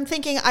 because I'm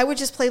thinking I would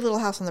just play Little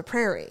House on the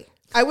Prairie.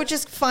 I would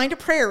just find a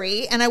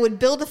prairie and I would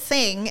build a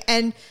thing.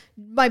 And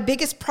my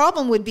biggest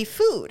problem would be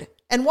food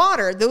and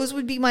water. Those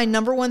would be my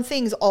number one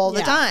things all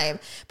the time.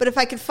 But if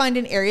I could find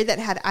an area that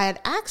I had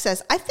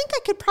access, I think I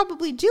could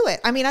probably do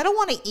it. I mean, I don't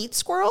want to eat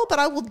squirrel, but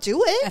I will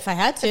do it. If I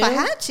had to. I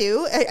just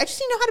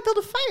didn't know how to build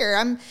a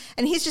fire.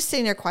 And he's just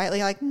sitting there quietly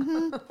like,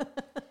 mm-hmm.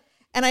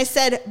 And I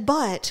said,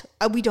 but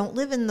we don't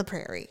live in the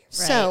prairie. Right.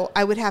 So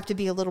I would have to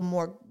be a little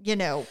more,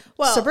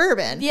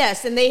 suburban.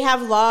 Yes. And they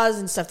have laws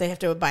and stuff they have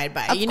to abide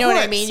by. You know what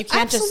I mean? You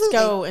can't just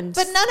go and...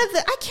 But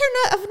I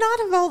care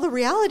not of all the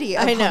reality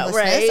of homelessness.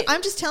 Right?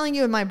 I'm just telling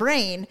you in my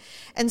brain.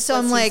 And so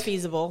I'm like...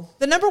 feasible.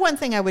 The number one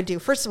thing I would do,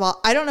 first of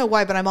all, I don't know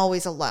why, but I'm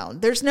always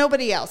alone. There's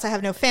nobody else. I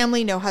have no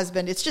family, no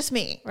husband. It's just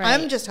me. Right.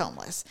 I'm just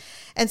homeless.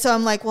 And so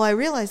I'm like, well, I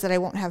realize that I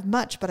won't have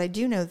much, but I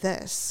do know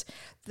this.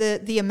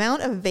 The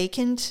amount of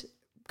vacant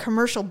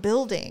commercial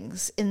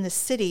buildings in the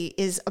city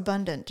is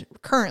abundant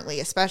currently,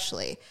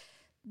 especially.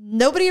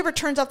 Nobody ever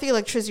turns off the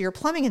electricity or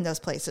plumbing in those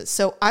places.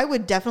 So I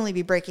would definitely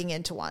be breaking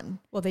into one.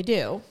 Well, they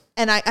do.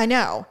 And I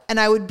know. And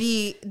I would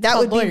be, that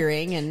would be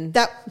loitering and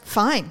that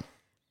fine.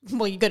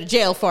 Well, you go to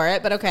jail for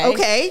it, but okay.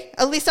 Okay.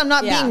 At least I'm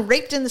not being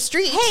raped in the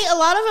street. Hey, a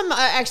lot of them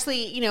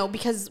actually,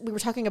 because we were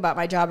talking about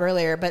my job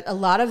earlier, but a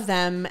lot of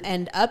them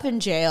end up in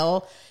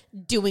jail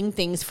doing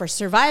things for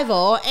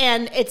survival.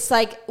 And it's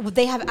like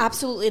they have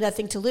absolutely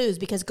nothing to lose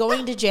because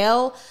going to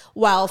jail,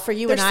 while for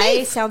you and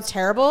I sounds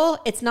terrible,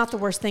 it's not the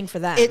worst thing for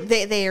them.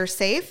 They are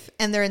safe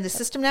and they're in the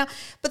system now.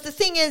 But the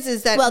thing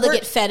is that they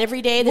get fed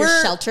every day.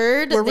 They're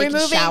sheltered. They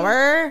can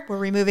shower. We're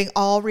removing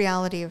all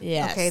reality.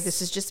 Yes. Okay.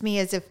 This is just me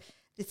as if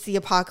it's the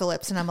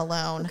apocalypse and I'm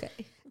alone.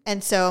 Okay.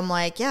 And so I'm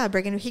like, yeah,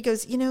 Brigham. He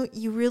goes,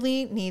 you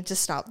really need to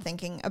stop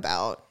thinking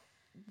about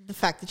the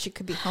fact that you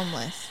could be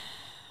homeless.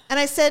 And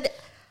I said,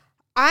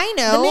 I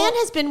know. The man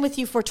has been with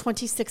you for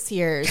 26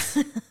 years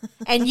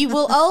and you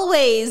will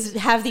always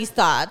have these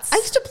thoughts. I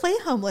used to play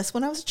homeless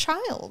when I was a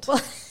child.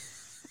 Well,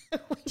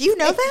 do you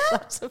know that?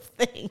 Lots of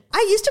things.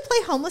 I used to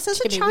play homeless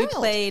as a child. We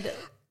played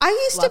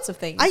lots of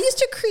things. I used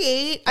to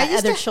create.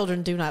 Other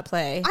children do not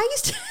play.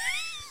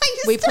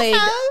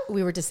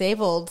 We were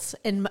disabled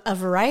in a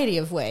variety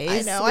of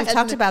ways. I know. We've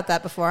talked about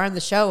that before on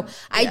the show. Yeah.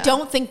 I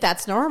don't think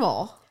that's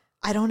normal.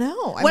 I don't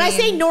know. When I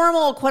say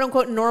normal, quote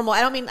unquote normal,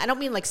 I don't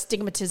mean like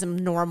stigmatism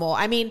normal.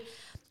 I mean,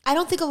 I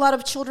don't think a lot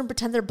of children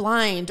pretend they're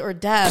blind or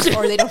deaf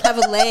or they don't have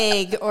a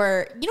leg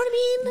or, you know what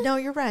I mean? No,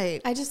 you're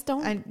right. I just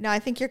don't. I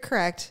think you're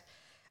correct.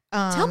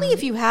 Tell me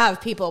if you have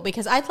people,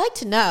 because I'd like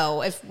to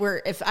know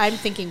if I'm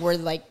thinking we're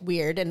like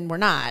weird and we're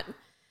not.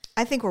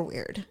 I think we're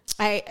weird.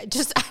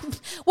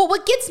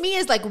 What gets me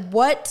is like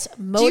what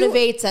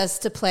motivates us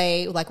to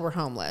play like we're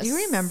homeless. Do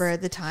you remember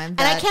the time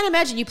and I can't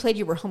imagine you played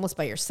You Were Homeless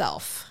by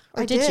yourself.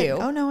 Or did you?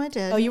 Oh no, I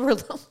did. Oh, you were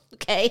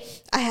okay.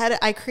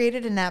 I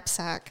created a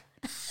knapsack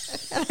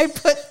and I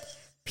put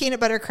peanut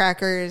butter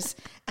crackers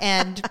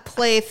and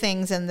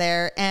playthings in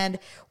there. And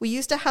we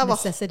used to have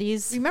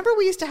necessities. Remember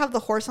we used to have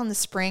the horse on the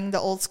spring, the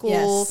old school.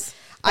 Yes.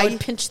 I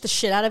would pinch the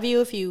shit out of you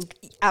if you...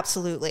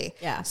 Absolutely.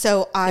 Yeah.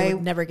 So I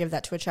would never give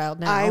that to a child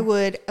now. I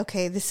would...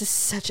 Okay, this is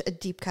such a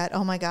deep cut.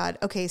 Oh my God.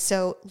 Okay,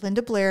 so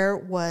Linda Blair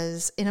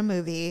was in a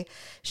movie.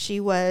 She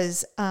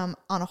was on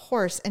a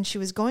horse and she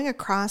was going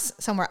across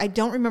somewhere. I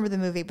don't remember the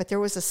movie, but there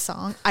was a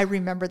song. I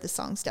remember the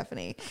song,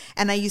 Stephanie.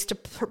 And I used to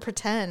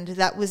pretend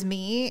that was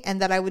me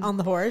and that I would... On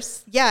the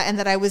horse? Yeah, and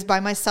that I was by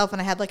myself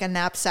and I had like a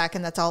knapsack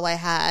and that's all I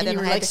had. And you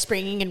were like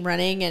springing and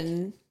running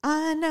and...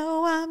 I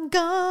know I'm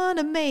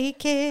gonna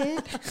make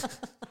it.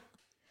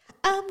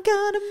 I'm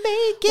gonna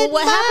make it. Well,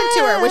 what happened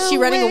to her? Was she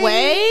running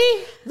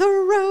away? The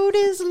road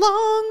is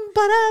long,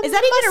 but is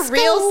that even a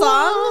real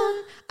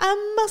song?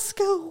 I must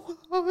go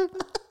on.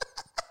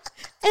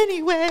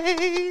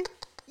 Anyway.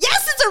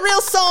 Yes, it's a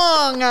real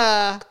song.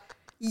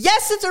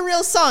 Yes, it's a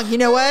real song. You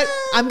know what?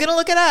 I'm gonna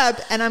look it up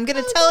and I'm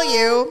gonna tell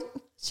you.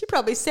 She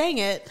probably sang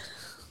it.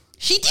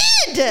 She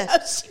did. Oh,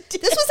 she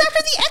did. This was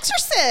after The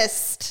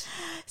Exorcist.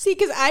 See,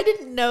 because I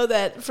didn't know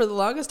that for the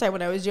longest time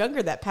when I was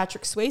younger that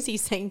Patrick Swayze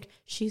sang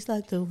 "She's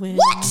Like the Wind."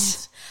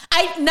 What?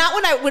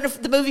 When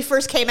the movie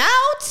first came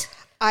out.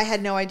 I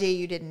had no idea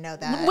you didn't know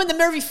that. When the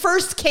movie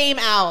first came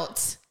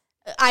out,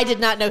 I did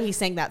not know he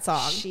sang that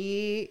song.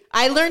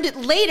 I learned it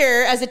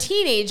later as a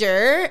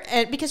teenager,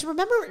 and because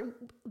remember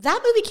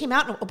that movie came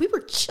out and we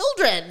were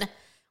children.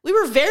 We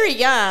were very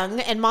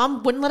young, and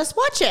Mom wouldn't let us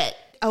watch it.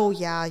 Oh,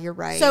 yeah, you're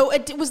right. So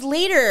it was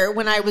later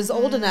when I was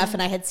old enough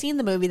and I had seen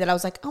the movie that I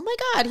was like, oh my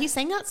God, he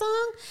sang that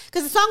song?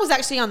 Because the song was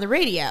actually on the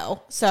radio.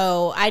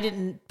 So I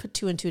didn't put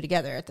two and two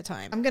together at the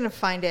time. I'm going to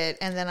find it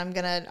and then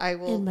I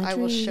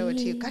will show it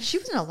to you. God, she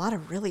was in a lot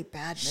of really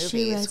bad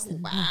movies.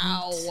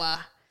 Wow.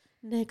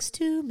 Next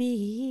to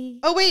me.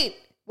 Oh, wait.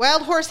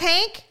 Wild Horse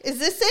Hank? Is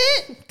this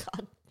it?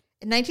 God.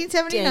 In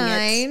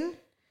 1979.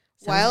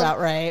 Sounds about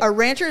right. A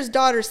rancher's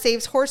daughter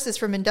saves horses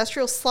from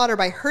industrial slaughter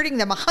by herding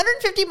them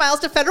 150 miles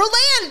to federal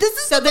land.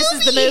 This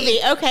is the movie.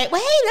 Okay.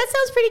 Well, hey, that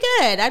sounds pretty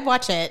good. I'd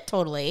watch it.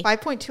 Totally.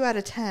 5.2 out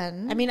of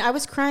 10. I mean, I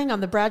was crying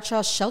on the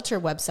Bradshaw Shelter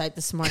website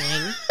this morning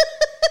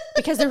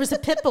because there was a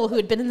pit bull who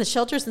had been in the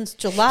shelter since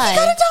July. She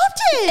got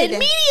adopted.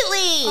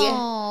 Immediately.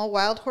 Oh,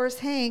 Wild Horse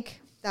Hank.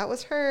 That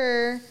was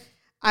her.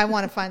 I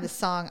want to find the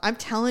song. I'm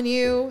telling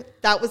you,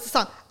 that was the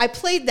song. I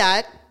played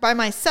that by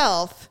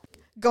myself.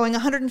 Going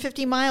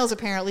 150 miles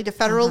apparently to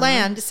federal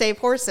land to save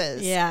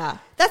horses. Yeah.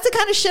 That's the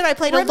kind of shit I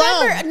played alone.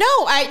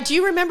 Do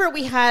you remember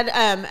we had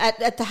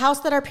at the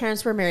house that our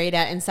parents were married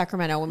at in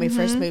Sacramento when we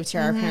first moved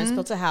here, our parents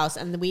built a house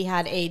and we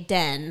had a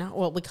den.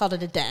 Well, we called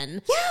it a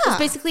den. Yeah. It was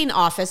basically an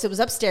office. It was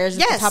upstairs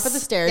at the top of the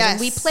stairs. And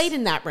we played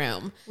in that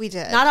room. We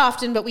did. Not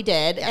often, but we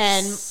did.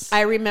 Yes. And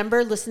I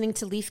remember listening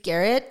to Leif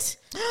Garrett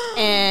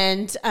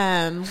and,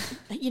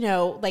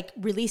 like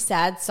really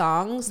sad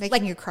songs.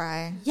 Making you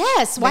cry.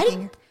 Yes.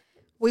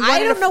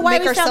 I don't know why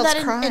we found that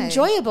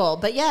enjoyable,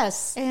 but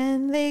yes.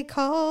 And they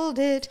called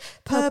it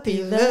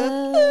puppy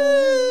love.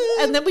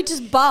 And then we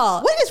just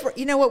bawl.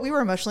 You know what? We were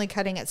emotionally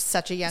cutting at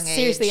such a young age.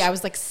 Seriously, I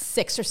was like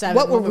 6 or 7.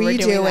 What were we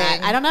doing?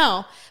 That. I don't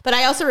know. But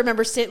I also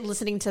remember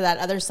listening to that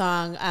other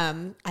song.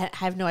 I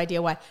have no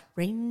idea why.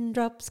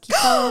 Raindrops keep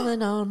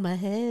falling on my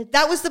head.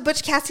 That was the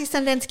Butch Cassidy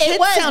Sundance Kid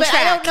soundtrack. But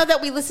I don't know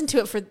that we listened to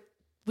it for...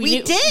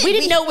 We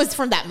didn't know it was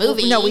from that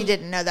movie. No, we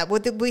didn't know that.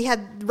 We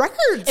had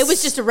records. It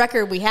was just a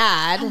record we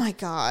had. Oh my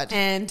God.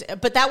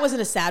 But that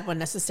wasn't a sad one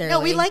necessarily.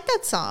 No, we like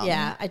that song.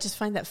 Yeah. I just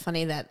find that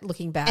funny that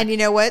looking back. And you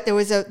know what? There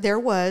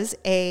was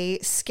a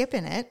skip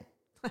in it.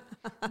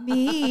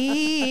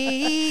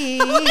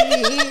 Me. Over and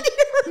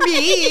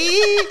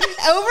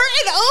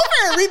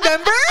over.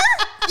 Remember?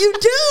 You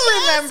do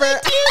remember.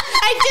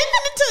 I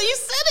didn't until you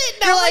said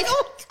it. Now you're like,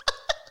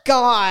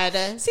 God.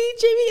 See,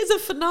 Jamie is a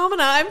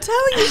phenomena. I'm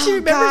telling you, she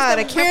remembers. God,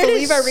 I can't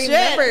believe I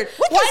remembered.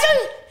 Why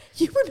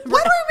do I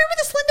remember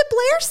this Linda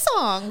Blair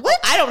song? What?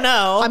 I don't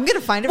know. I'm going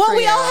to find it for you. Well,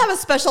 we all have a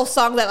special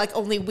song that like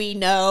only we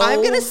know.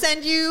 I'm going to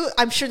send you,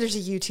 I'm sure there's a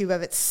YouTube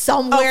of it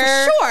somewhere.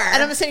 Oh, for sure. And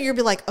I'm going to send you, you'll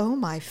be like, oh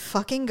my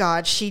fucking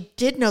God, she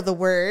did know the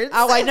words.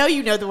 Oh, I know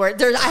you know the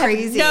words. I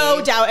have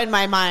no doubt in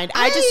my mind.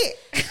 What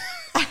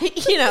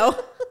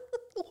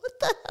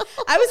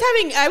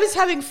I was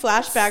having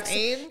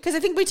flashbacks because I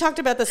think we talked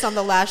about this on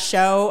the last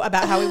show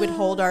about how we would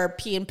hold our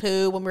pee and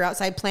poo when we were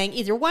outside playing.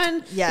 Either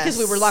one, because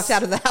we were locked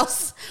out of the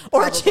house,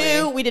 or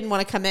two, we didn't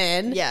want to come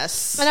in.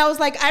 Yes. And I was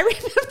like, I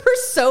remember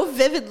so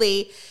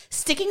vividly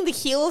sticking the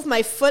heel of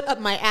my foot up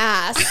my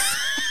ass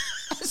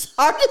as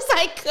hard as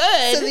I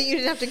could, so that you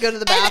didn't have to go to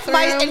the bathroom,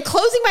 and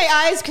closing my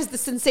eyes because the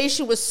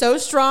sensation was so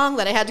strong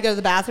that I had to go to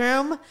the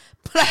bathroom.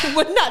 But I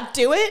would not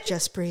do it.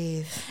 Just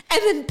breathe.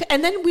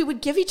 And then we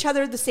would give each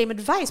other the same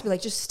advice. We're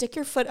like, just stick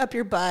your foot up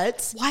your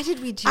butt. Why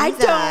did we do that? I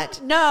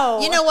don't know.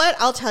 You know what?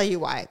 I'll tell you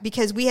why.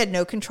 Because we had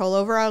no control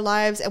over our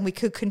lives, and we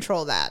could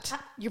control that.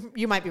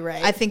 You might be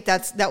right. I think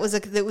that was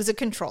a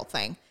control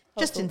thing.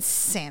 Just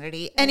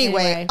insanity.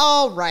 Anyway,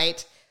 all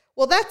right.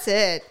 Well, that's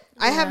it.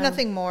 Yeah. I have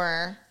nothing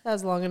more. That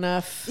was long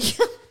enough.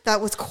 That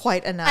was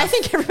quite enough. I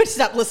think everybody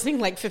stopped listening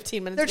like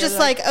 15 minutes ago. They're just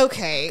like,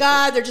 okay.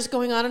 God, they're just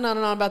going on and on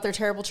and on about their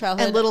terrible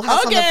childhood. And Little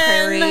House on the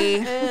Prairie.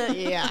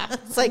 Yeah.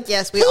 It's like,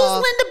 yes, Who's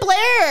Linda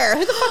Blair?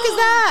 Who the fuck is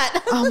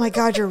that? Oh my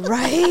God, you're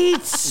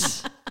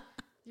right.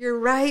 You're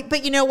right.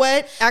 But you know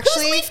what?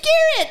 Actually, who's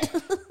Leif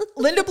Garrett?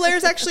 Linda Blair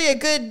is actually a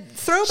good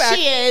throwback.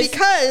 She is.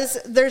 Because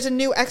there's a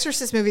new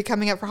Exorcist movie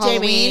coming up for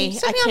Halloween. Jamie,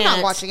 So I'm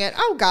not watching it.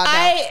 Oh God,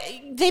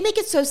 no. They make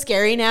it so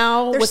scary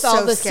now with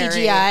all the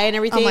CGI and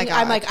everything. Oh my God.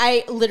 I'm like,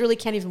 I literally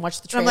can't even watch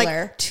the trailer. I'm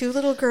like, 2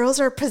 little girls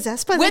are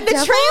possessed by the devil? When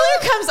the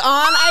trailer comes on,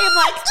 I am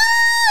like,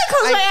 I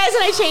close my eyes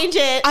and I change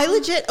it. I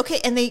legit,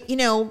 okay, and they,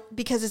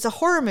 because it's a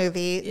horror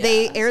movie,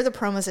 they air the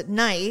promos at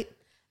night.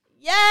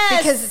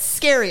 Yes. Because it's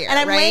scarier, and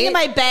I'm laying in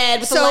my bed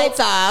with the lights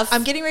off.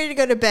 I'm getting ready to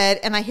go to bed,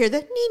 and I hear the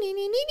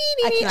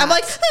nee. I'm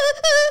like,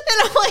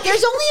 and I'm like,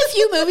 there's only a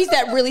few movies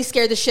that really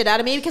scare the shit out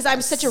of me because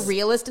I'm such a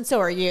realist, and so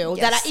are you.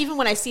 Yes. That even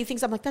when I see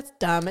things, I'm like, that's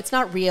dumb. It's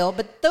not real.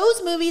 But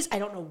those movies, I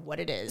don't know what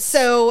it is.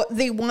 So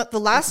they want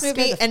the last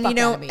movie, and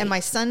and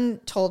my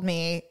son told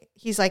me,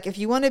 he's like, if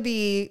you want to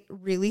be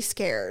really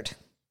scared,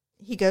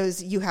 he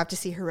goes, you have to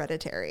see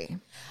Hereditary.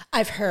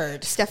 I've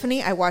heard.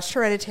 Stephanie, I watched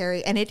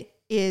Hereditary, and it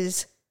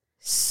is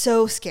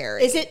so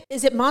scary.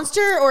 Is it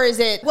monster or is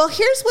it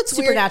here's what's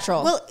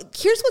supernatural? Weird. Well,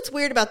 here's what's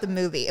weird about the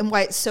movie and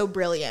why it's so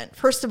brilliant.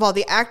 First of all,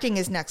 the acting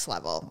is next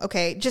level.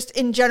 Okay, just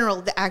in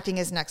general, the acting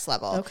is next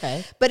level.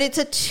 Okay, but it's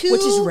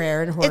which is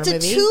rare in horror movie.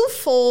 It's a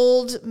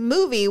twofold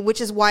movie,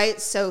 which is why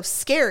it's so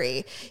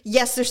scary.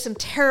 Yes, there's some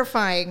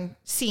terrifying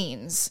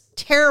scenes.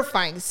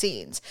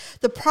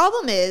 The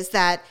problem is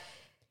that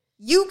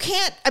you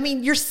can't. I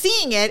mean, you're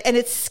seeing it and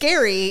it's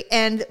scary,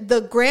 and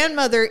the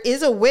grandmother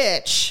is a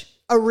witch.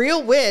 A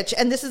real witch,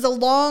 and this is a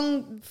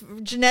long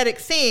genetic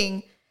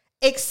thing,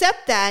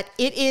 except that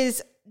it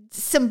is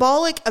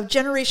symbolic of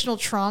generational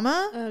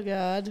trauma. Oh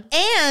God.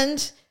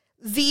 And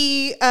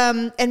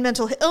and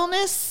mental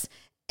illness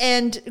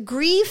and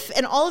grief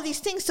and all of these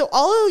things. So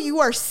although you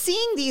are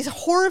seeing these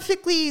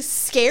horrifically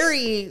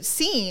scary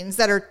scenes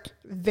that are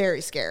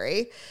very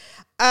scary,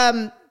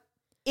 it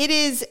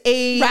is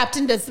wrapped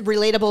into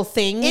relatable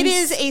things. It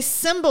is a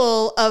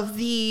symbol of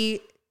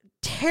the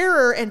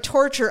terror and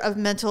torture of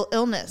mental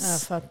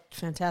illness. Oh,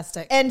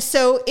 fantastic. And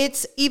so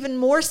it's even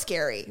more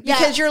scary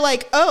because you're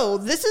like, oh,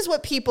 this is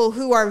what people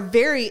who are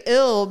very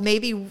ill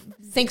maybe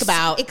think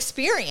about.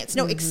 Experience.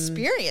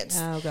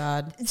 Oh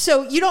God.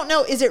 So you don't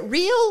know, is it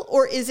real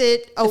or is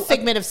it a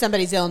figment of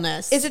somebody's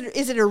illness? Is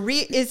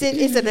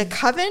it a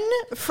coven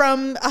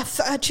from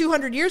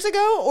 200 years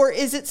ago, or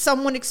is it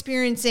someone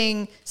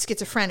experiencing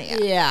schizophrenia?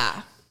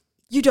 Yeah.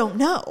 You don't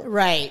know.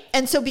 Right.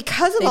 And so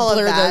because of all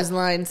of that, blur those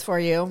lines for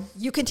you.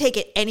 You can take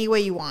it any way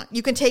you want.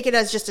 You can take it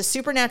as just a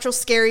supernatural,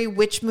 scary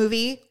witch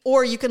movie,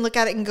 or you can look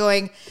at it and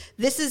going,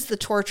 this is the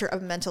torture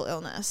of mental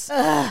illness.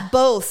 Ugh.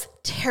 Both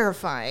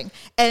terrifying.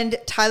 And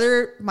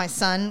Tyler, my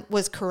son,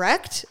 was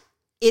correct.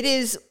 It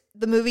is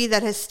the movie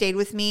that has stayed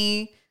with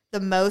me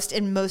the most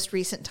in most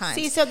recent times.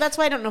 See, so that's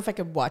why I don't know if I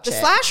could watch the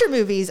slasher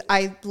movies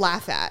I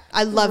laugh at.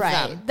 I love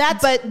them.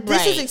 But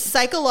this is a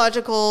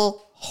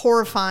psychological,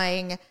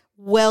 horrifying,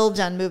 well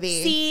done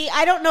movie. See,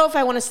 I don't know if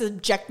I want to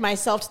subject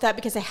myself to that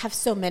because I have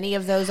so many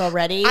of those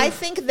already. I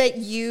think that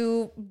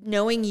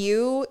knowing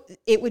you,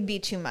 it would be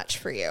too much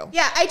for you.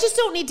 Yeah, I just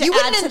don't need to. You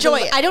wouldn't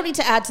enjoy it. I don't need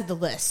to add to the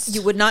list.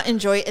 You would not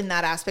enjoy it in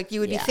that aspect. You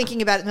would be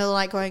thinking about it in the middle of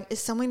the night, going,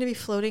 "Is someone going to be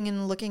floating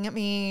and looking at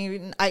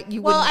me?" I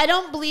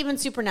don't believe in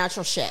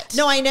supernatural shit.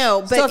 No, I know,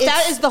 but so if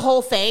that is the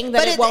whole thing,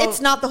 then it's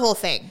not the whole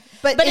thing.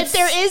 But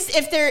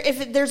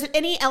if there's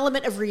any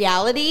element of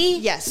reality,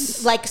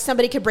 yes, like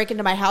somebody could break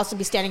into my house and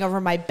be standing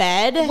over my bed.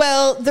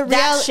 Well,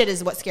 that shit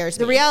is what scares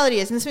me. The reality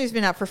is, and this movie's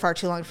been out for far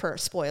too long for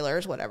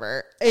spoilers,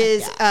 whatever.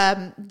 Is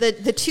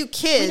the two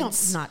kids? We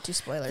don't not do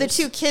spoilers. The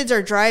two kids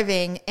are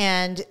driving,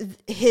 and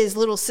his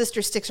little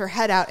sister sticks her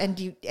head out and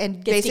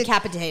gets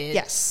decapitated.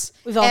 Yes,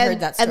 we've all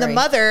heard that story. And the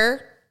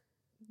mother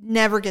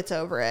never gets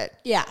over it.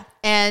 Yeah,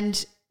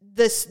 and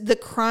the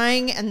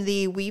crying and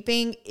the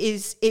weeping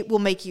it will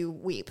make you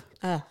weep.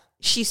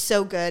 She's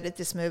so good at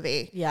this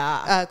movie.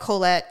 Yeah.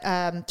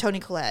 Toni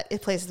Collette,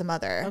 it plays the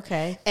mother.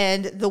 Okay.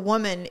 And the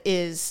woman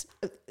is,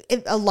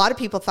 a lot of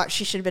people thought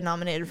she should have been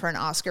nominated for an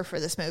Oscar for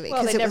this movie.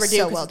 Well, they it never was do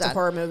so well it's done. A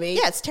horror movie.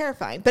 Yeah, it's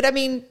terrifying. But I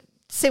mean,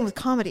 same with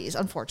comedies,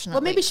 unfortunately.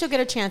 Well, maybe she'll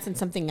get a chance in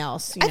something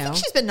else. I think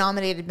she's been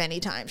nominated many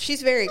times.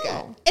 She's very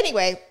good.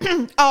 Anyway,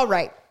 all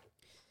right.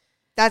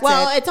 That's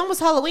it. It's almost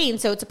Halloween,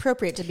 so it's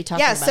appropriate to be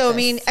talking about so this. I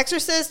mean,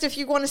 Exorcist, if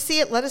you want to see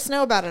it, let us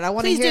know about it. I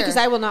want to hear. Please do, because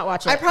I will not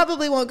watch it. I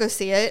probably won't go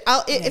see it.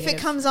 If it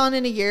comes on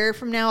in a year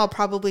from now, I'll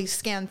probably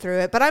scan through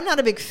it. But I'm not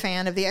a big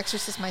fan of The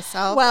Exorcist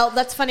myself. Well,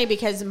 that's funny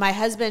because my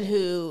husband,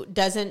 who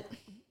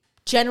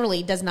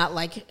generally does not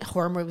like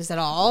horror movies at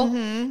all,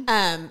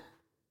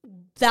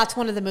 that's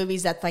one of the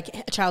movies that's like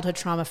a childhood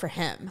trauma for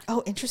him.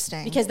 Oh,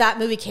 interesting. Because that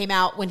movie came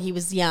out when he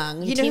was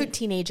young,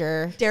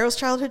 teenager. Daryl's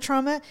childhood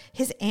trauma,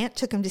 his aunt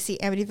took him to see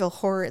Amityville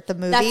Horror at the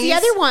movies. That's the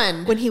other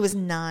one. When he was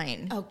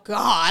 9. Oh,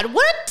 God.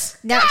 What?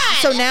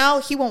 So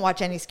now he won't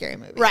watch any scary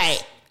movies.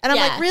 Right. And I'm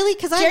like, really?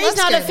 Because Jerry's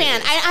not a fan.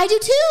 I do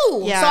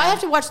too. Yeah. So I have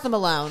to watch them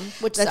alone,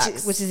 which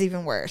sucks. Which is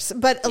even worse.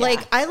 But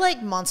like, I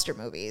like monster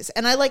movies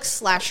and I like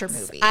slasher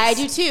movies. I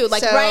do too.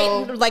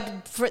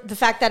 Like for the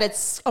fact that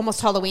it's almost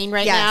Halloween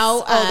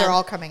now. Oh, they're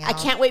all coming out. I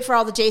can't wait for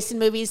all the Jason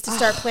movies to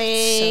start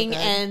playing, so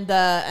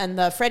and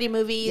the Freddy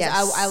movies.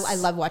 Yes. I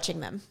love watching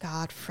them.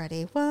 God,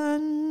 Freddy,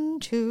 1,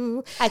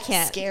 2. I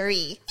can't.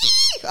 Scary.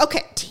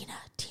 Okay, Tina.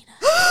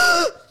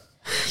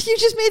 You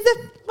just made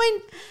my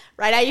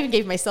right. I even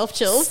gave myself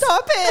chills.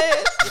 Stop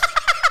it.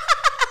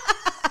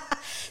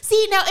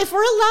 See, now, if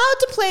we're allowed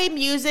to play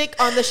music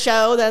on the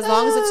show, that as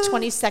long as it's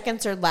 20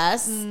 seconds or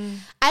less,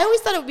 I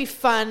always thought it would be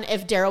fun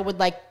if Daryl would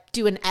like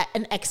do an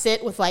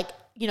exit with like,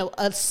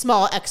 a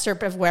small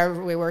excerpt of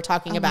wherever we were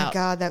talking about. Oh my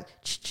God, that.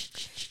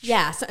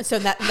 Yeah, so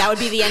that would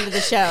be the end of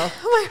the show.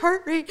 Oh, my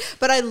heart rate.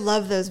 But I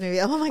love those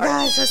movies. Oh my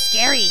God, it's so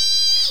scary.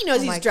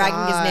 As he's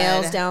dragging his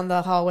nails down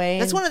the hallway.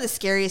 That's one of the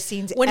scariest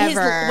scenes when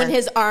ever. When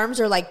his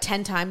arms are like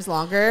 10 times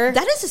longer.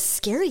 That is a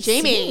scary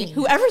scene.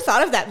 Whoever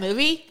thought of that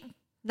movie?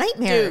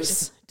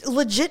 Nightmares. Dude.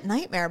 Legit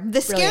nightmare. The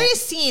Brilliant.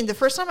 Scariest scene, the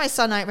first time I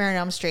saw Nightmare on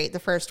Elm Street, the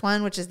first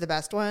one, which is the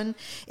best one,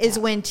 is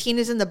when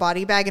Tina's in the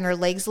body bag and her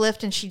legs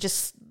lift and she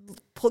just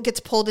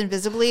gets pulled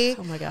invisibly.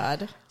 Oh my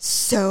God.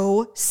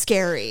 So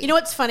scary. You know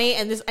what's funny?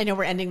 And this, I know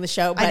we're ending the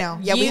show, but I know.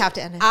 Yeah, we have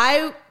to end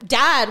it.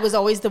 Dad was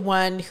always the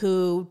one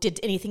who did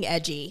anything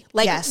edgy.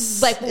 Like,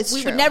 yes,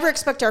 we would never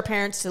expect our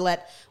parents to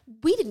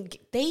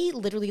they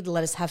literally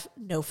let us have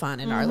no fun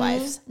in our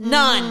lives.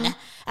 None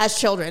as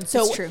children.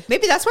 So it's true.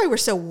 Maybe that's why we're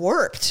so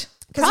warped.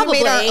 Because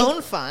we made our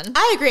own fun.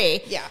 I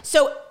agree. Yeah.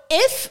 So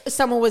if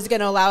someone was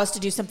going to allow us to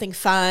do something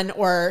fun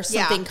or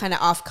something kind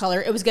of off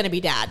color, it was going to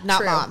be Dad,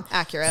 not Mom.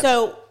 Accurate.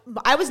 So we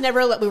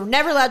were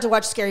never allowed to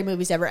watch scary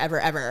movies ever.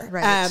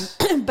 Right.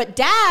 But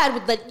Dad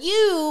would let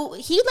you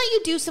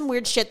do some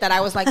weird shit that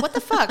I was like, what the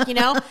fuck,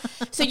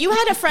 So you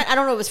had a friend, I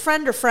don't know if it was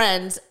friend or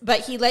friends, but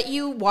he let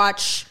you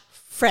watch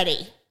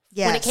Freddy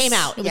when it came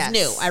out. It was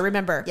new. I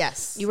remember.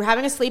 Yes. You were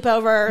having a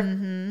sleepover.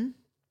 Mm-hmm.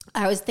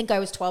 I think I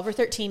was 12 or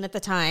 13 at the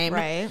time.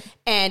 Right.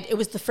 And it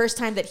was the first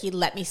time that he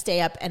let me stay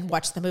up and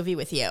watch the movie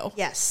with you.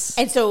 Yes.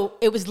 And so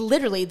it was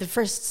literally the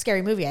first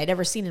scary movie I'd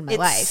ever seen in my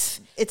life.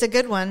 It's a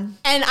good one.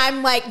 And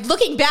I'm like,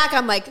 looking back,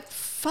 I'm like,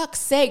 fuck's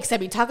sakes. I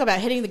mean, talk about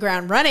hitting the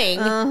ground running.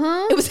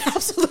 It was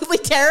absolutely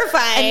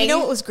terrifying. And you know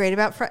what was great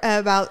about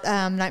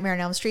Nightmare on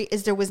Elm Street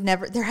is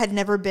there had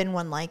never been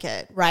one like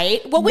it.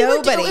 Right? Well,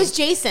 it was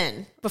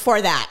Jason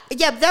before that.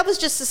 Yeah, but that was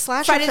just a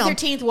slasher Friday film. the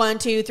 13th, 1,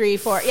 2, 3,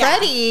 4.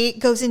 Freddy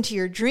goes into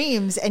your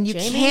dreams and you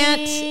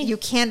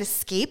can't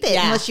escape it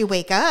unless you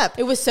wake up.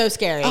 It was so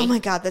scary. Oh my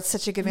God, that's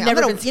such a good movie.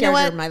 Never been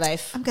scared in my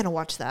life. I'm going to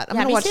watch that. I'm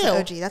going to watch the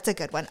OG. That's a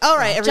good one. All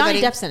right,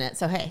 everybody. Johnny Depp's in it,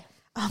 so hey.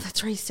 Oh,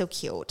 that's right. He's so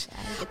cute.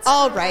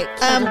 All right.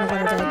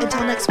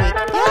 Until next week.